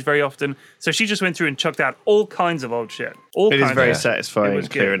don't use very often. So she just went through and chucked out all kinds of old shit. It is very satisfying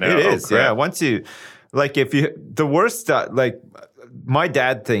clearing out. It is, yeah. Once you, like, the worst stuff, like, my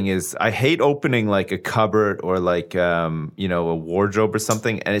dad thing is I hate opening like a cupboard or like a wardrobe or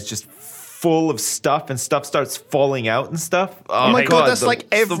something, and it's just full of stuff and stuff starts falling out and stuff. Oh my God, that's like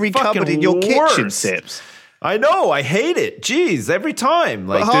every cupboard in your kitchen, Sips. I know, I hate it. Jeez, every time.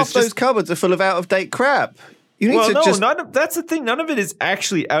 Like, but half those cupboards are full of out-of-date crap. You need that's the thing. None of it is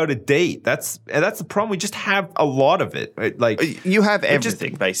actually out of date. That's the problem. We just have a lot of it. Like you have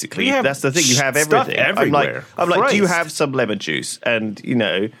everything, basically. That's the thing. You have everything. Everywhere. I'm like, do you have some lemon juice? And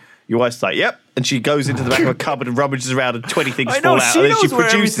your wife's like, yep. And she goes into the back of a cupboard and rummages around and 20 things fall out. And then she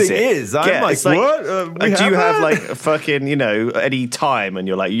produces it. Is. I'm like, what? Do you have like a fucking, any time? And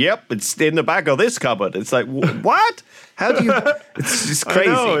you're like, yep, it's in the back of this cupboard. It's like, what? How do you? It's just crazy.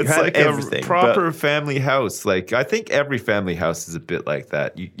 I know, it's like everything, a proper family house. Like, I think every family house is a bit like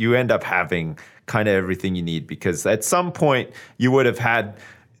that. You end up having kind of everything you need because at some point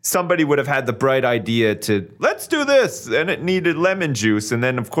somebody would have had the bright idea to let's do this, and it needed lemon juice, and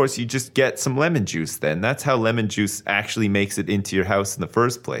then of course you just get some lemon juice. Then that's how lemon juice actually makes it into your house in the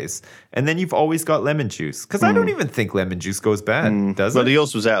first place, and then you've always got lemon juice. Because I don't even think lemon juice goes bad, does it? Well,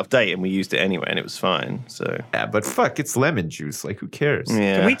 yours was out of date, and we used it anyway, and it was fine. So yeah, but fuck, it's lemon juice. Like, who cares?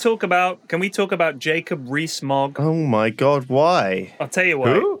 Yeah. Can we talk about Jacob Rees-Mogg? Oh my God, why? I'll tell you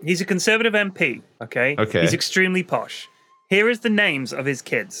why. Who? He's a Conservative MP. Okay. He's extremely posh. Here is the names of his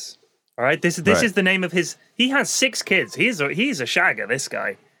kids. All right, this is the name of his. He has 6 kids. He's a shagger. This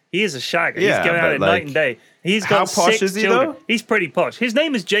guy. He is a shagger. Yeah, he's going out at night and day. He's got how posh 6 is he, children. though? He's pretty posh. His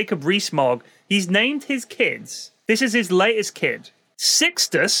name is Jacob Rees-Mogg. He's named his kids. This is his latest kid,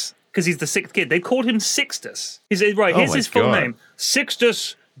 Sixtus, because he's the 6th kid. They called him Sixtus. Here's his full name: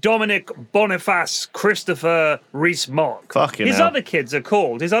 Sixtus Dominic Boniface Christopher Rees-Mogg. His other kids are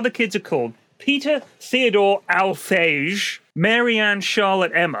called Peter Theodore Alphege, Mary-Anne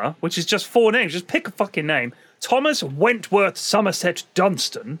Charlotte Emma, which is just 4 names. Just pick a fucking name. Thomas Wentworth Somerset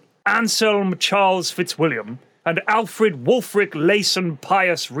Dunstan, Anselm Charles Fitzwilliam, and Alfred Wulfric Layson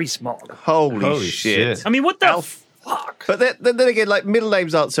Pius Rees-Mogg. Holy shit. I mean, what the fuck? But then again, like, middle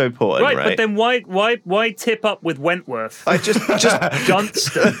names aren't so important, right? But then why tip up with Wentworth? I just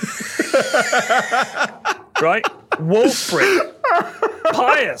Dunstan. Right? Wulfric.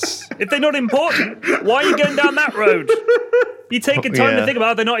 Pius. If they're not important, why are you going down that road? You take time to think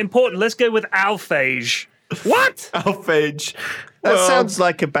about it. They're not important. Let's go with Alphage. What? Alphage. That sounds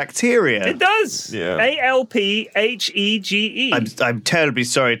like a bacteria. It does. Yeah. Alphege. I'm terribly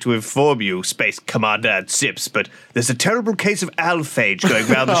sorry to inform you, Space Commander Sips, but there's a terrible case of alphage going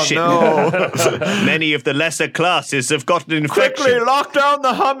around the ship. No. Many of the lesser classes have gotten an infection. Quickly, lock down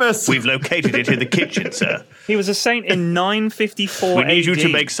the hummus. We've located it in the kitchen, sir. He was a saint in 954 We need AD. you to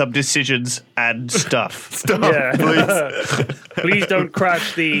make some decisions and stuff. Yeah. Please don't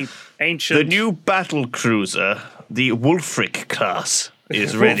crash the ancient... The new battle cruiser, the Wulfric class,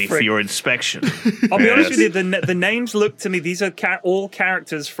 is ready for your inspection. I'll be honest with you, the names look to me, these are all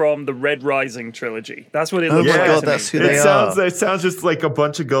characters from the Red Rising trilogy. That's what it looks like. Oh my God, to that's me. who they are. It sounds just like a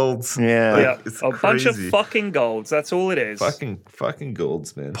bunch of golds. Yeah. It's a bunch of fucking golds. That's all it is. Fucking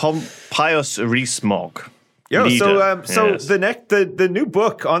golds, man. Pius Rees-Mogg. Yo, Leader. so the new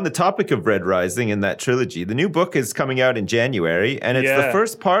book on the topic of Red Rising in that trilogy, the new book is coming out in January, and it's the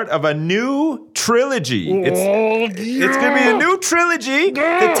first part of a new trilogy. It's going to be a new trilogy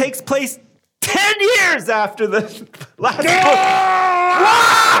that takes place 10 years after the last book.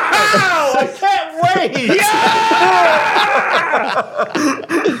 Wow! I can't wait!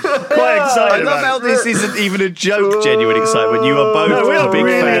 Quite excited. I love how this isn't even a joke. Genuine excitement. You are both we are big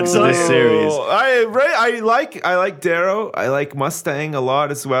really fans of this excited. series. I like Darrow. I like Mustang a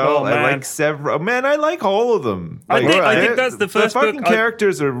lot as well. Oh, I man. like several. Man, I like all of them. I Like, think that's the first fucking book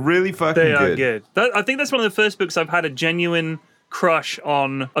characters are really fucking They good. are good. I think that's one of the first books I've had a genuine crush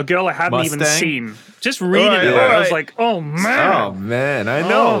on a girl I hadn't even Mustang? seen. Just reading it, yeah. I was like, oh man. Oh man, I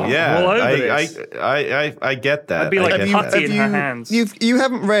know. Oh, Yeah, all over this. I get that. I'd be like I get a putty that. in her hands. You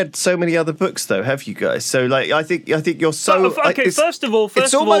haven't read so many other books though, have you guys? So like, I think you're so. Okay, first of all,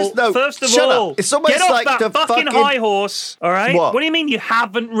 It's almost no. first of shut all, up. It's almost get off like that the fucking high horse. All right. What? What do you mean you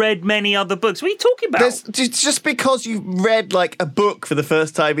haven't read many other books? What are you talking about? It's just because you read like a book for the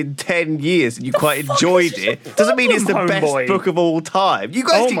first time in 10 years and you quite enjoyed it doesn't mean it's the best homeboy? book of all time. You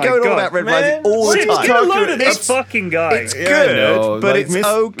guys Oh keep my going on God. about Red Man, Rising all the Sit, time. get a load of this It's- fucking guy. It's Yeah, good, I know. but Like, it's Miss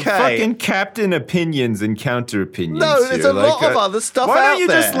okay. Fucking Captain Opinions and Counter Opinions. No, there's here. a lot of other stuff Why out don't you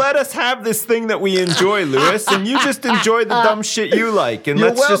there. just let us have this thing that we enjoy, Lewis, and you just enjoy the dumb shit you like, and You're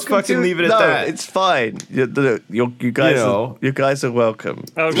let's just welcome fucking to- leave it at no, that. it's fine. You guys, know. you guys are welcome.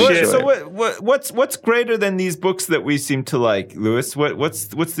 Oh, What- shit. so what's greater than these books that we seem to like, Lewis? What's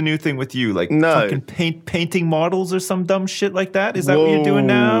the new thing with you? Like No. fucking painting models or some dumb shit like that? Is that what you're doing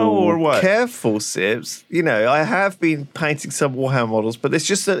now, or what? Careful, Sips. You know, I have been painting some Warhammer models, but it's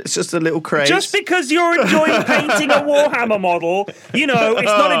just a little craze. Just because you're enjoying painting a Warhammer model, it's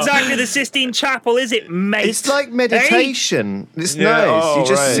not exactly the Sistine Chapel, is it, mate? It's like meditation. It's Yeah, nice. oh, you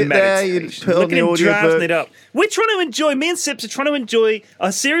just right. sit there, you Meditation. put on Look the at him audio drafting book. it up. We're trying to enjoy, me and Sips are trying to enjoy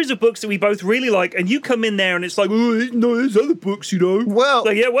a series of books that we both really like, and you come in there and it's like, oh, no, there's other books, Well,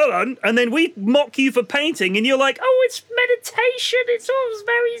 Like, yeah, well done. And then we mock you for painting, and you're like, oh, it's meditation. It's all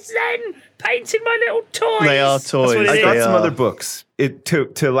very zen. Painting my little toys. They are That's what toys. it I is. got They some are. other books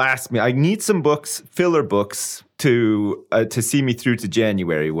to last me. I need some books, filler books, to see me through to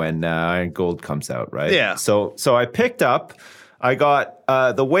January when Iron Gold comes out, right? Yeah. So I picked up. I got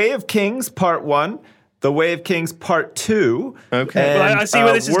The Way of Kings Part 1, The Way of Kings Part 2. Okay. and, Well, I see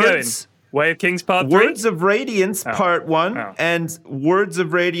where this is going. Words- Way of Kings Part 3. Words of Radiance Part 1 Oh. and Words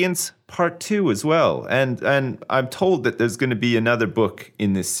of Radiance Part 2 as well. And I'm told that there's going to be another book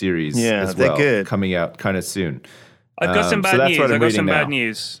in this series Yeah, as they're well, good. coming out kind of soon. I've got some so bad that's news. what I'm I've got reading some bad now.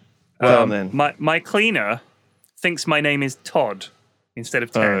 news. Well, then. My cleaner thinks my name is Todd instead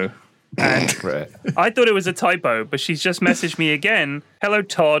of Ted. Oh. Right. I thought it was a typo, but she's just messaged me again. Hello,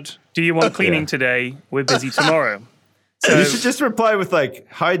 Todd. Do you want cleaning today? We're busy tomorrow. So You should just reply with like,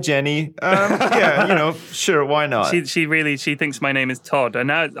 "Hi, Jenny. Yeah, sure, why not?" she thinks my name is Todd, and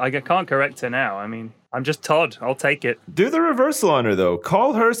now I can't correct her now. I mean, I'm just Todd. I'll take it. Do the reversal on her though.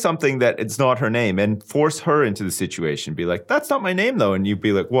 Call her something that it's not her name, and force her into the situation. Be like, "That's not my name though," and you'd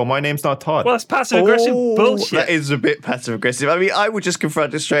be like, "Well, my name's not Todd." Well, that's passive aggressive bullshit. That is a bit passive aggressive. I mean, I would just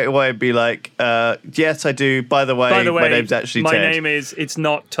confront it straight away and be like, yes, I do. By the way, my name's actually my Ted. name is. It's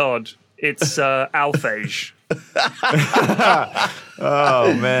not Todd. It's Alphage.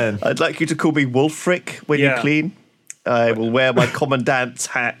 Oh man. I'd like you to call me Wolfric when you Yeah. clean. I will wear my commandant's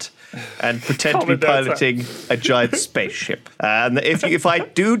hat and pretend to be Commandant's piloting a giant spaceship. And if I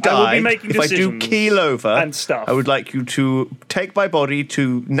do I will die, be making if I do decisions keel over, and stuff. I would like you to take my body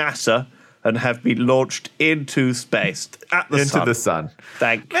to NASA and have me launched into space at the Into sun. the sun.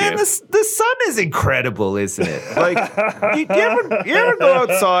 Thank Man, you. the sun is incredible, isn't it? Like, you ever go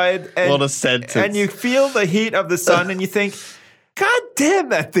outside and, What a sentence. and you feel the heat of the sun and you think, God damn,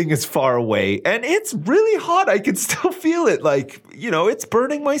 that thing is far away. And it's really hot. I can still feel it. Like, it's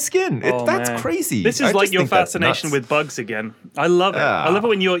burning my skin. That's Man. crazy. This is I like just your think that's fascination nuts. with bugs again. I love it. Yeah. I love it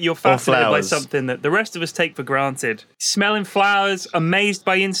when you're fascinated by flowers. something that the rest of us take for granted. Smelling flowers, amazed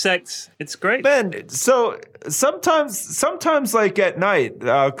by insects. It's great. Man, so sometimes like at night,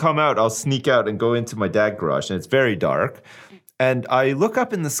 I'll sneak out and go into my dad's garage and it's very dark. And I look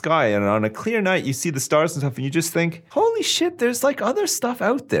up in the sky and on a clear night, you see the stars and stuff and you just think, holy shit, there's like other stuff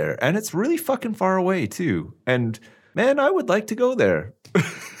out there. And it's really fucking far away too. And man, I would like to go there.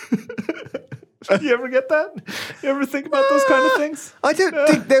 You ever get that? You ever think about those kind of things? I don't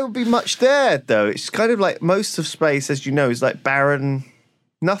think there would be much there, though. It's kind of like most of space, as you know, is like barren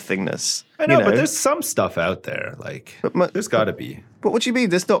nothingness. I know, but there's some stuff out there. Like, there's got to be. But what do you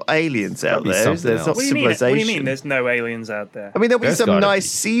mean? There's not aliens out Gotta be there. something There's else. not What do you mean? civilization. What do you mean? There's no aliens out there. I mean, there'll be There's some gotta nice be.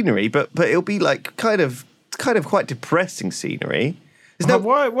 scenery, but it'll be like kind of quite depressing scenery. There's no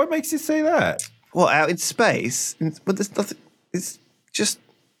What makes you say that? out in space, but there's nothing. It's just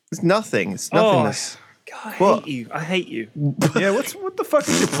it's nothing. It's nothingness. I hate you. Yeah, what the fuck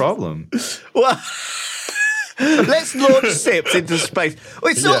is your problem? Well, let's launch Sips into space.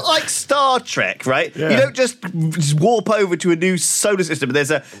 Well, it's not like Star Trek, right? Yeah. You don't just warp over to a new solar system.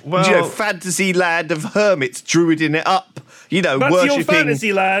 There's a fantasy land of hermits druiding it up. That's worshipping your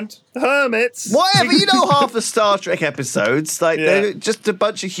fantasy land. Hermits. Whatever, half the Star Trek episodes, they're just a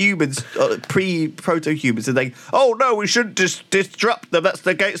bunch of humans, proto-humans, and they, oh no, we shouldn't disrupt them. That's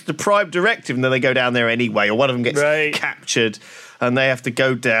against the Prime Directive, and then they go down there anyway, or one of them gets captured, and they have to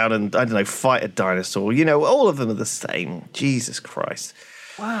go down and fight a dinosaur. All of them are the same. Jesus Christ!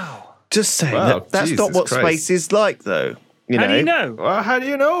 Wow. Just saying that's not what space is like, though. How do you know? Well, how do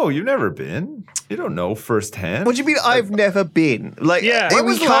you know? You've never been. You don't know firsthand. What do you mean I've never been? When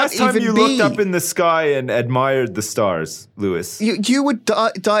was the last time you looked up in the sky and admired the stars, Lewis? You would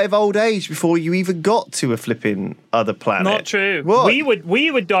die of old age before you even got to a flipping other planet. Not true. What?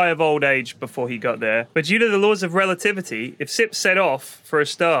 We would die of old age before he got there. But due to the laws of relativity, if Sip set off for a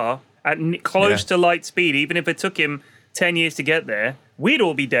star at close to light speed, even if it took him 10 years to get there, we'd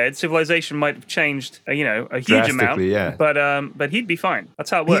all be dead. Civilization might have changed, a huge amount. Yeah. But he'd be fine. That's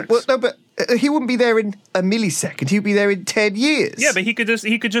how it works. But he wouldn't be there in a millisecond. He'd be there in 10 years. Yeah, but he could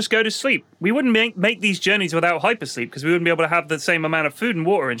just go to sleep. We wouldn't make these journeys without hypersleep because we wouldn't be able to have the same amount of food and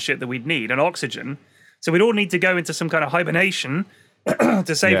water and shit that we'd need and oxygen. So we'd all need to go into some kind of hibernation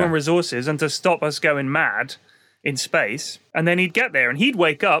to save on resources and to stop us going mad in space. And then he'd get there and he'd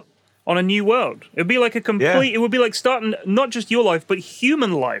wake up on a new world. It would be like it would be like starting not just your life, but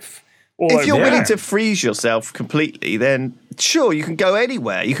human life. If you're willing to freeze yourself completely, then sure, you can go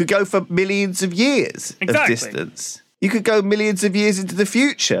anywhere. You could go for millions of years of distance. You could go millions of years into the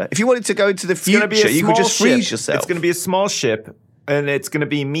future. If you wanted to go into the future, you could just freeze yourself. It's going to be a small ship, and it's going to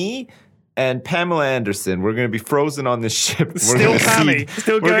be me and Pamela Anderson. We're going to be frozen on this ship. Still Pammy.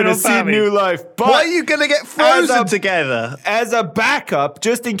 Still going on Pammy. We're going to see new life. But why are you going to get frozen together? As a backup,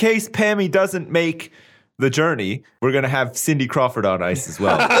 just in case Pammy doesn't make the journey, we're going to have Cindy Crawford on ice as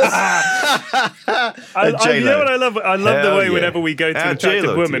well. You know what I love? I love the way whenever we go to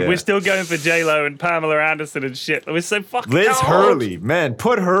attractive women, we're still going for J-Lo and Pamela Anderson and shit. We're so fucking Liz old. Hurley, man,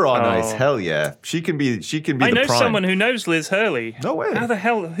 put her on ice. Hell yeah. She can be I know someone who knows Liz Hurley. No way. How the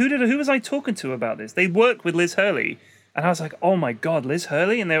hell? Who was I talking to about this? They work with Liz Hurley. And I was like, oh my God, Liz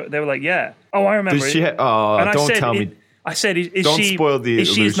Hurley? And they were like, yeah. Oh, I remember. Don't tell me. I said, is she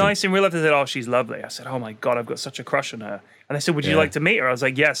as nice in real life? They said, oh, she's lovely. I said, oh my God, I've got such a crush on her. And they said, would you like to meet her? I was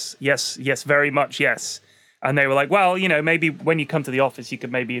like, yes, very much, yes. And they were like, well, maybe when you come to the office, you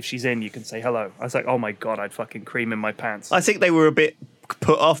could maybe, if she's in, you can say hello. I was like, oh my God, I'd fucking cream in my pants. I think they were a bit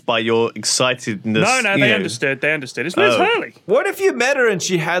put off by your excitedness. No, they understood. It's Liz Hurley. What if you met her and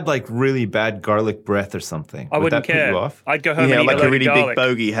she had like really bad garlic breath or something? I wouldn't care. Put you off? I'd go home and eat like a really garlic. big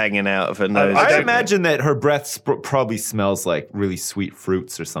bogey hanging out of her nose. I imagine that her breath probably smells like really sweet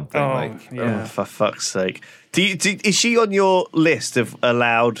fruits or something. Oh, for fuck's sake. Is she on your list of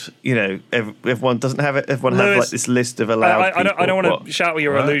allowed? Everyone doesn't have it. Everyone has like this list of allowed. I don't want to shout with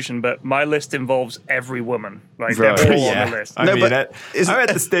your illusion, but my list involves every woman. Like they're all on the list. I'm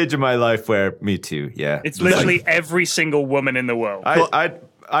at the stage of my life where me too. Yeah, it's literally every single woman in the world. I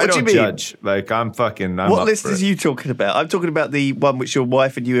don't judge. Like I'm what list is you talking about? I'm talking about the one which your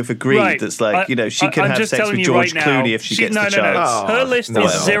wife and you have agreed. Right. That's like she can have sex with George Clooney if she gets the chance. No. Her list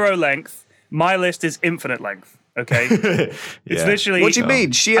is zero length. My list is infinite length. Okay, it's literally. What do you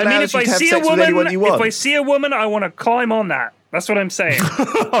mean? She allows you to have sex with anyone you want. If I see a woman, I want to climb on that. That's what I'm saying.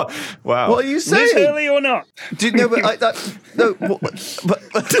 Wow. What are you saying? Liz Hurley or not?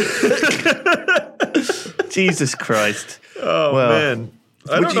 Jesus Christ. Oh man.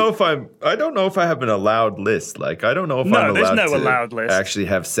 I don't know if I have an allowed list. Like I don't know if I'm allowed to actually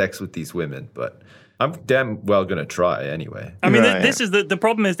have sex with these women, but I'm damn well going to try anyway. I mean, this is the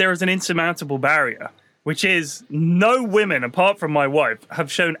problem is there is an insurmountable barrier, which is no women, apart from my wife,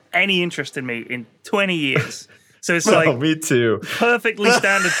 have shown any interest in me in 20 years. So it's me too. Perfectly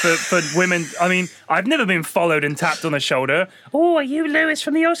standard for women. I mean, I've never been followed and tapped on the shoulder. Oh, are you Lewis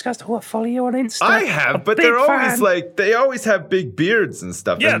from the Oscars? Oh, I follow you on Insta. I have, but they're always they always have big beards and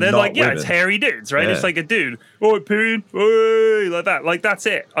stuff. Yeah, they're like, women. It's hairy dudes, right? Yeah. It's like a dude. Oh, period. Oh, like that. Like that's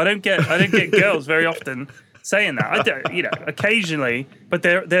it. I don't get girls very often saying that. I don't, occasionally, but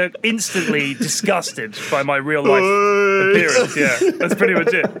they're instantly disgusted by my real life appearance. Yeah, that's pretty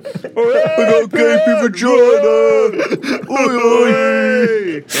much it. I got gaping vagina.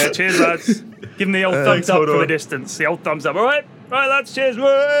 Yeah, cheers, lads. Give them the old thumbs up for the distance. The old thumbs up. All right. Right, lads, cheers.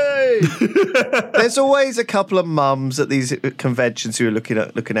 Way. There's always a couple of mums at these conventions who are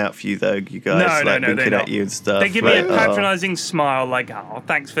looking out for you, though. You guys, No, winking they're at you and stuff. They give me a patronising smile, like, "Oh,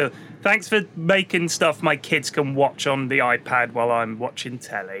 thanks for making stuff my kids can watch on the iPad while I'm watching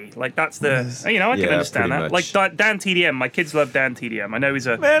telly." Like that's the, I can understand that. much. Like Dan TDM, my kids love Dan TDM. I know he's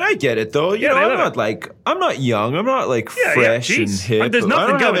a Man, I get it though. You know, I'm not young. I'm not like fresh and hip. There's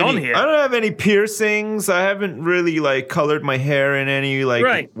nothing going on here. I don't have any piercings. I haven't really like colored my hair in any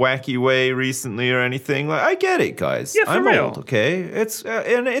like wacky way recently or anything. Like I get it, guys. Yeah, for I'm real. old, okay? It's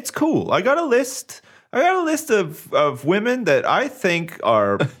and it's cool. I got a list of women that I think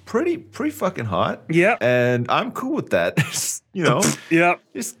are pretty fucking hot. Yeah. And I'm cool with that. You know. Yeah.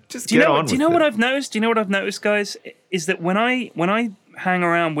 Just get on with it. Do you know what I've noticed? Do you know what I've noticed, guys? Is that when I hang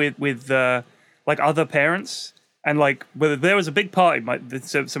around with like other parents and like whether there was a big party,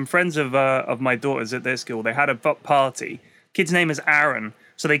 some friends of my daughters at their school, they had a party. Kid's name is Aaron,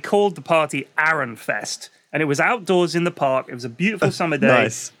 so they called the party Aaron Fest. And it was outdoors in the park. It was a beautiful summer day.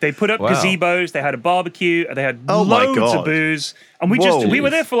 Nice. They put up gazebos. They had a barbecue. They had my loads God. of booze. And we were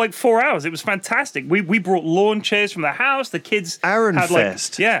there for like 4 hours. It was fantastic. We brought lawn chairs from the house. The kids Aaron had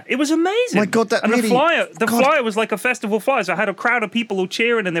Fest. it was amazing. My God, that and really... the flyer was like a festival flyer. So I had a crowd of people all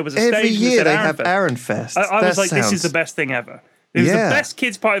cheering, and there was a Every stage. year that said they Aaron have Fest. Aaron Fest. I was like, this is the best thing ever. It was the best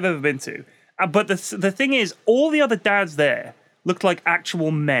kids party I've ever been to. But the thing is, all the other dads there looked like actual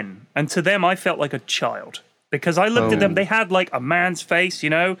men, and to them, I felt like a child. Because I looked at them, they had like a man's face, you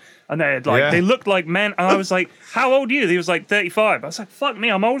know, and they had they looked like men. And I was like, "How old are you?" He was like 35. I was like, "Fuck me,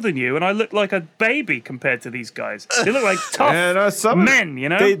 I'm older than you," and I look like a baby compared to these guys. They look like tough men, you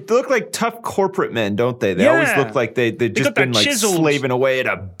know. They look like tough corporate men, don't they? They always look like they've just been like slaving away at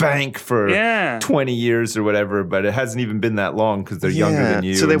a bank for 20 years or whatever, but it hasn't even been that long because they're younger than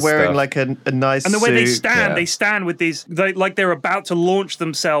you. So they're wearing like a nice and the way suit. they stand with these, like they're about to launch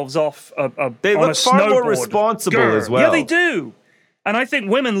themselves off they on look a far more snowboard. responsible as well. Yeah, they do. And I think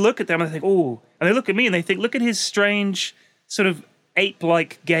women look at them and they think, oh, and they look at me and they think, look at his strange sort of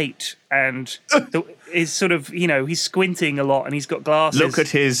ape-like gait and is sort of, you know, he's squinting a lot and he's got glasses. Look at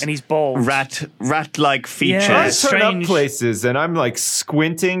his and he's bald. rat-like features. Yeah, I turn up places and I'm like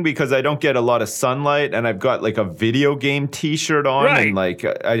squinting because I don't get a lot of sunlight and I've got like a video game t-shirt on and like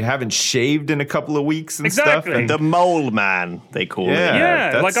I haven't shaved in a couple of weeks and stuff. And the mole man, they call it.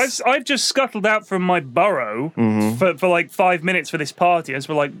 Yeah, like I've just scuttled out from my burrow for like 5 minutes for this party as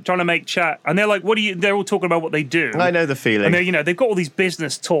we're like trying to make chat. And they're like, they're all talking about what they do. I know the feeling. And they, you know, they've got all these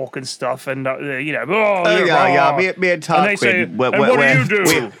business talk and stuff and, you know, me and Tarquin. Say, what do you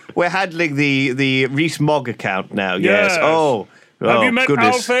do? We're handling the Reese Mogg account now. Yes. Oh. Have you met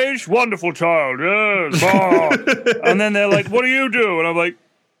goodness. Alphage? Wonderful child. Yes. And then they're like, "What do you do?" And I'm like,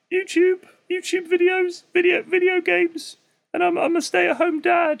 YouTube videos, video games. And I'm a stay-at-home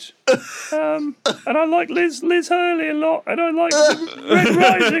dad. And I like Liz Hurley a lot. And I like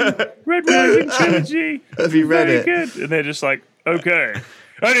the Red Rising trilogy. Have you read it? Good. And they're just like, okay.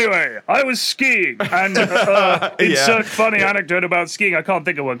 Anyway, I was skiing, and insert funny anecdote about skiing. I can't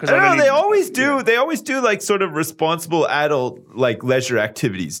think of one because they always do. They always do like sort of responsible adult like leisure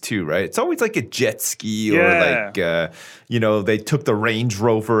activities too, right? It's always like a jet ski or like you know, they took the Range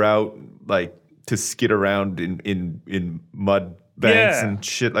Rover out like to skid around in mud banks and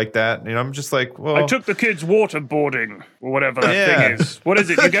shit like that. You know, I'm just like, well, I took the kids waterboarding or whatever that thing is. What is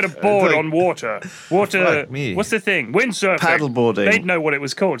it? You get a board on water. What's the thing? Windsurfing. Paddleboarding. They'd know what it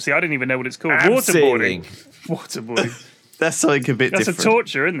was called. See, I didn't even know what it's called. Abseiling. Waterboarding. That's something a bit different. That's a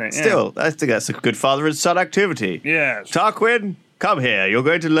torture, isn't it? Still, I think that's a good father and son activity. Yes. Tarquin, come here. You're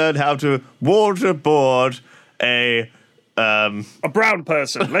going to learn how to waterboard a brown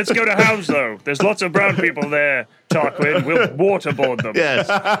person. Let's go to Hounslow. There's lots of brown people there, Tarquin. We'll waterboard them. Yes.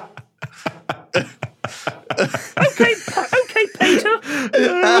 Okay, Peter.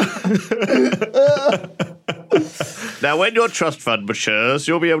 Now, when your trust fund matures,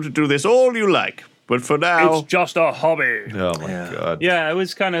 you'll be able to do this all you like. But for now... It's just a hobby. Oh, my God. Yeah, it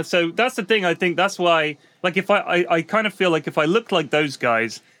was kind of... So that's the thing. I think that's why... Like, if I kind of feel like if I looked like those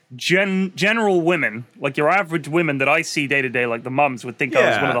guys... general women, like your average women that I see day to day, like the mums would think I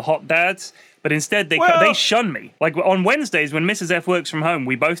was one of the hot dads, but instead they shun me. Like on Wednesdays when Mrs. F works from home,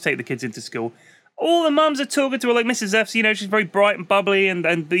 we both take the kids into school. All the mums are talking to her like Mrs. F's, you know, she's very bright and bubbly and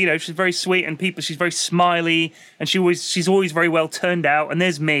you know, she's very sweet and she's very smiley and she's always very well turned out. And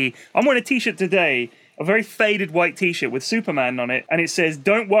there's me. I'm wearing a t-shirt today, a very faded white t-shirt with Superman on it, and it says,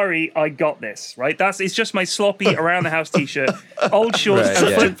 "Don't worry, I got this." Right? It's just my sloppy around the house t-shirt, old shorts, and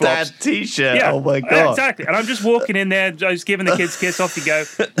flip flops. That t-shirt. Yeah, oh my God. Exactly. And I'm just walking in there, just giving the kids a kiss, off you go.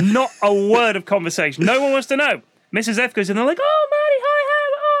 Not a word of conversation. No one wants to know. Mrs. F goes in, they're like, "Oh,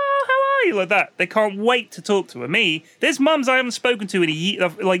 you like that. They can't wait to talk to her. Me, there's mums I haven't spoken to in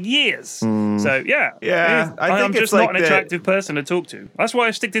years. So Yeah, I think I'm it's just like not an attractive person to talk to. That's why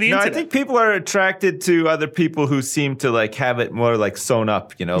I stick to the No, internet. I think people are attracted to other people who seem to like have it more like sewn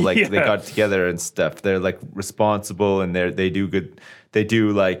up, like they got together and stuff. They're like responsible and they do good. They do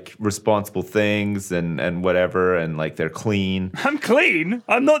like responsible things and whatever, and like they're clean. I'm clean.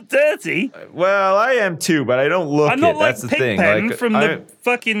 I'm not dirty. Well, I am too, but I don't look I'm not it. like That's the thing. Pigpen from the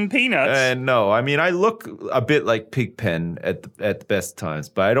fucking Peanuts. No, I mean I look a bit like Pigpen at the best times,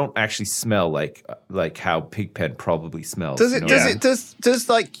 but I don't actually smell like how Pigpen probably smells. Does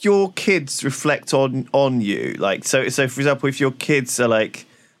like your kids reflect on you? Like so for example, if your kids are like,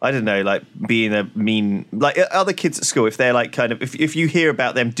 I don't know, like being a mean, like other kids at school, if they're like kind of, if you hear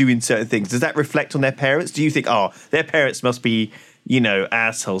about them doing certain things, does that reflect on their parents? Do you think, their parents must be,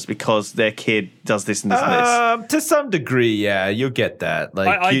 assholes because their kid does this and this and this? To some degree, yeah, you'll get that.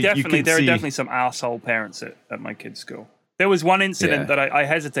 Like, there are definitely some asshole parents at my kid's school. There was one incident that I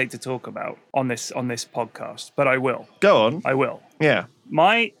hesitate to talk about on this podcast, but I will. Go on. I will. Yeah.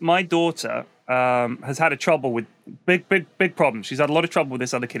 My daughter has had a trouble with big problems. She's had a lot of trouble with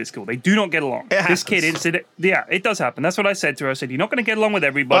this other kid at school. They do not get along. This kid it does happen. That's what I said to her. I said, you're not going to get along with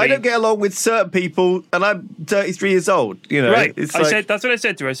everybody. I don't get along with certain people, and I'm 33 years old. Right. That's what I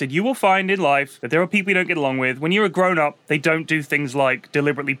said to her. I said, you will find in life that there are people you don't get along with. When you're a grown up, they don't do things like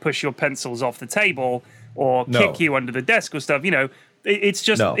deliberately push your pencils off the table or kick you under the desk or stuff. It's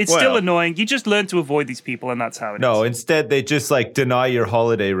just, still annoying. You just learn to avoid these people, and that's how it is. No, instead they just like deny your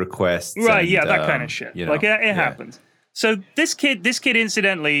holiday requests. Right, that kind of shit. It happens. So this kid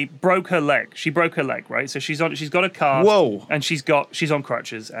incidentally broke her leg. She broke her leg, right? So she's got a cast. Whoa. And she's on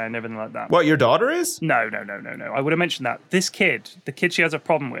crutches and everything like that. What, your daughter is? No. I would have mentioned that. This kid, the kid she has a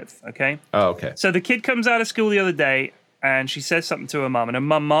problem with, okay? Oh, okay. So the kid comes out of school the other day, and she says something to her mum, and her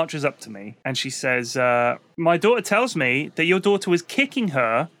mum marches up to me, and she says, my daughter tells me that your daughter was kicking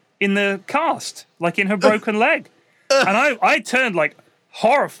her in the cast, like in her broken leg. And I turned like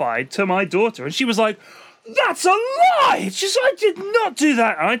horrified to my daughter, and she was like, that's a lie! I did not do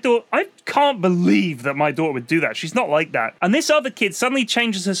that. And I thought, I can't believe that my daughter would do that. She's not like that. And this other kid suddenly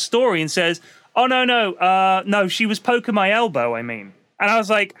changes her story and says, oh, no, she was poking my elbow, I mean. And I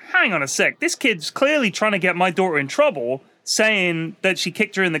was like, hang on a sec. This kid's clearly trying to get my daughter in trouble, saying that she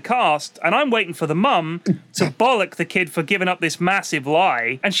kicked her in the cast, and I'm waiting for the mum to bollock the kid for giving up this massive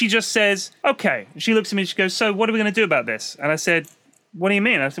lie. And she just says, okay. And she looks at me and she goes, so what are we going to do about this? And I said, what do you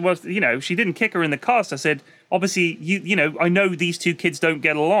mean? I said, well, she didn't kick her in the cast. I said, obviously, I know these two kids don't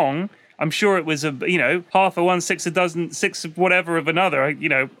get along. I'm sure it was half of one, six a dozen, six of whatever of another.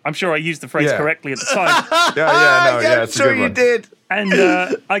 I'm sure I used the phrase correctly at the time. I'm sure you did. And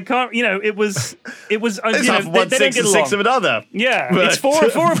I can't, it was. It's half of one, six and six of another. Yeah, it's four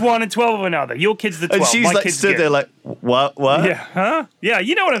of one and 12 of another. Your kid's the 12. And she's like stood there like, what? Yeah, huh? Yeah,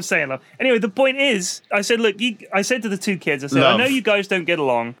 you know what I'm saying, love. Anyway, the point is, I said, look, I said to the two kids, I said, love. I know you guys don't get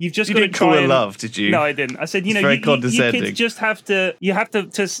along. You've just you got to didn't call try her love, did you? No, I didn't. I said, you kids just have to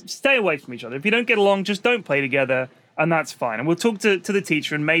stay away from each other. If you don't get along, just don't play together. And that's fine. And we'll talk to the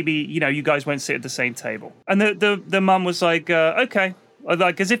teacher, and maybe, you guys won't sit at the same table. And the mum was like, okay.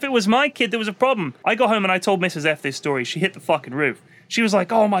 Like, as if it was my kid, there was a problem. I got home and I told Mrs. F this story. She hit the fucking roof. She was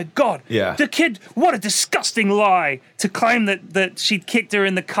like, oh my God. Yeah. The kid, what a disgusting lie to claim that she'd kicked her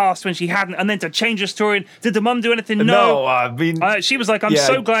in the cast when she hadn't, and then to change her story. And did the mum do anything? No. I mean, she was like, I'm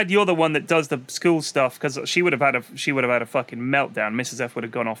so glad you're the one that does the school stuff, because she would have had a fucking meltdown. Mrs. F would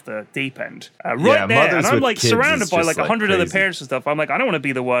have gone off the deep end. Right there. And I'm like surrounded by like 100 other parents and stuff. I'm like, I don't want to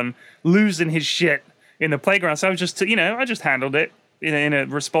be the one losing his shit in the playground. So I was just, I just handled it in a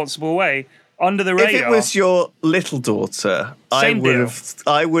responsible way. Under the radar. If it was your little daughter,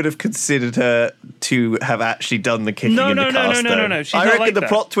 I would have considered her to have actually done the kicking in the cast. No. She's I not reckon like the that.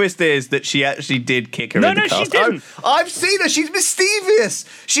 plot twist is that she actually did kick her in the cast. No, she didn't. I've seen her. She's mischievous.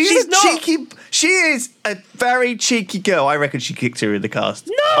 She's a cheeky. She is a very cheeky girl. I reckon she kicked her in the cast.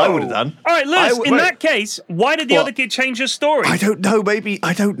 No, I would have done. All right, Lewis. In that case, why did the other kid change her story? I don't know. Maybe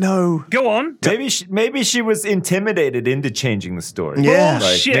I don't know. Go on. Maybe she was intimidated into changing the story. Yeah,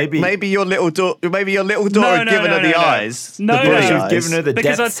 shit. Maybe your little daughter. Maybe your little daughter had given her the eyes. She was giving her the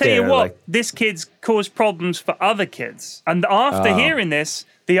because death I'll tell you stare, what, this kid's caused problems for other kids, and after hearing this,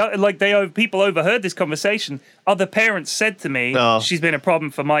 people overheard this conversation. Other parents said to me, "She's been a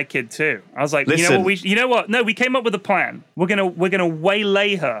problem for my kid too." I was like, Listen. you know what? No, we came up with a plan. We're gonna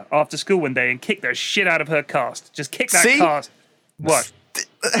waylay her after school one day and kick the shit out of her cast. Just kick that cast. What?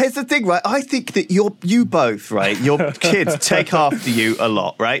 Here's the thing, right? I think that you both, right? Your kids take after you a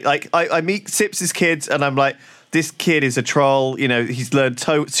lot, right? Like I meet Sips's kids, and I'm like, this kid is a troll. You know, he's learned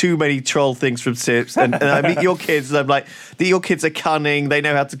too many troll things from Sips. And I meet your kids, and I'm like, your kids are cunning. They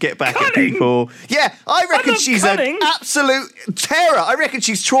know how to get back at people. Yeah, I reckon she's an absolute terror. I reckon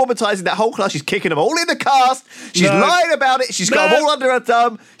she's traumatizing that whole class. She's kicking them all in the cast. She's lying about it. She's got them all under her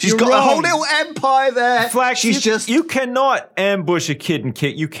thumb. She's got a whole little empire there. Flax, you cannot ambush a kid and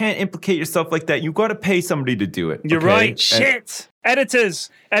kick. You can't implicate yourself like that. You've got to pay somebody to do it. You're right. Shit. Editors,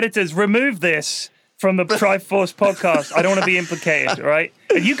 remove this from the Triforce podcast. I don't want to be implicated, right?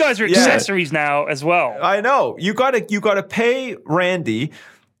 And you guys are accessories now as well. I know. You gotta pay Randy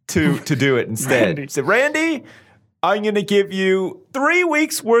to do it instead. So Randy, I'm gonna give you 3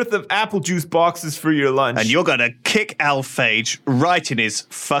 weeks worth of apple juice boxes for your lunch. And you're gonna kick Alphage right in his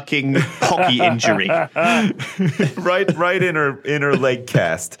fucking hockey injury. right in her leg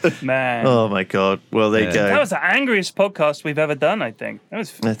cast. Man. Oh my god. Well, there you go. That was the angriest podcast we've ever done, I think. That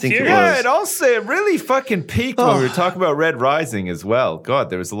was I think furious. it was. It also really fucking peaked when we were talking about Red Rising as well. God,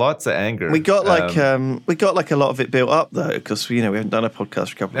 there was lots of anger. We got like a lot of it built up though, because we haven't done a podcast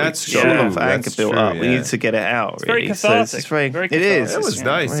for a couple of weeks. That's We got a lot of true. anger That's built true, up. We yeah. need to get it out. It's really. very cathartic. So it's very cathartic. it is. It was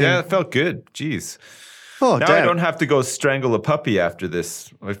nice. Yeah, it felt good. Jeez. Oh, now damn. I don't have to go strangle a puppy after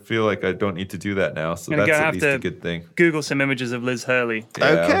this. I feel like I don't need to do that now. So I'm that's gonna at least a good thing. Google some images of Liz Hurley. Yeah,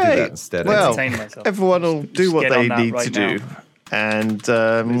 I'll do Okay. that instead. Well, Entertain myself. everyone will do Just what get they on that need right to do. now. And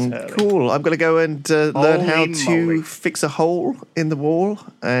Hurley. cool. I'm going to go and learn how Holy to moly. fix a hole in the wall.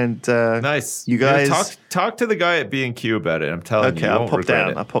 And Nice. You guys talk to the guy at B&Q about it. I'm telling you, Okay, you I'll won't pop regret down.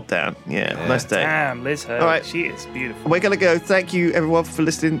 it. I'll pop down. Yeah, nice day. Damn, Liz Hurley. All right. She is beautiful. We're going to go. Thank you, everyone, for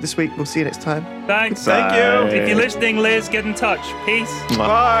listening this week. We'll see you next time. Thanks. Thank you. If you're listening, Liz, get in touch. Peace.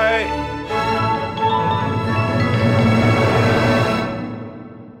 Bye.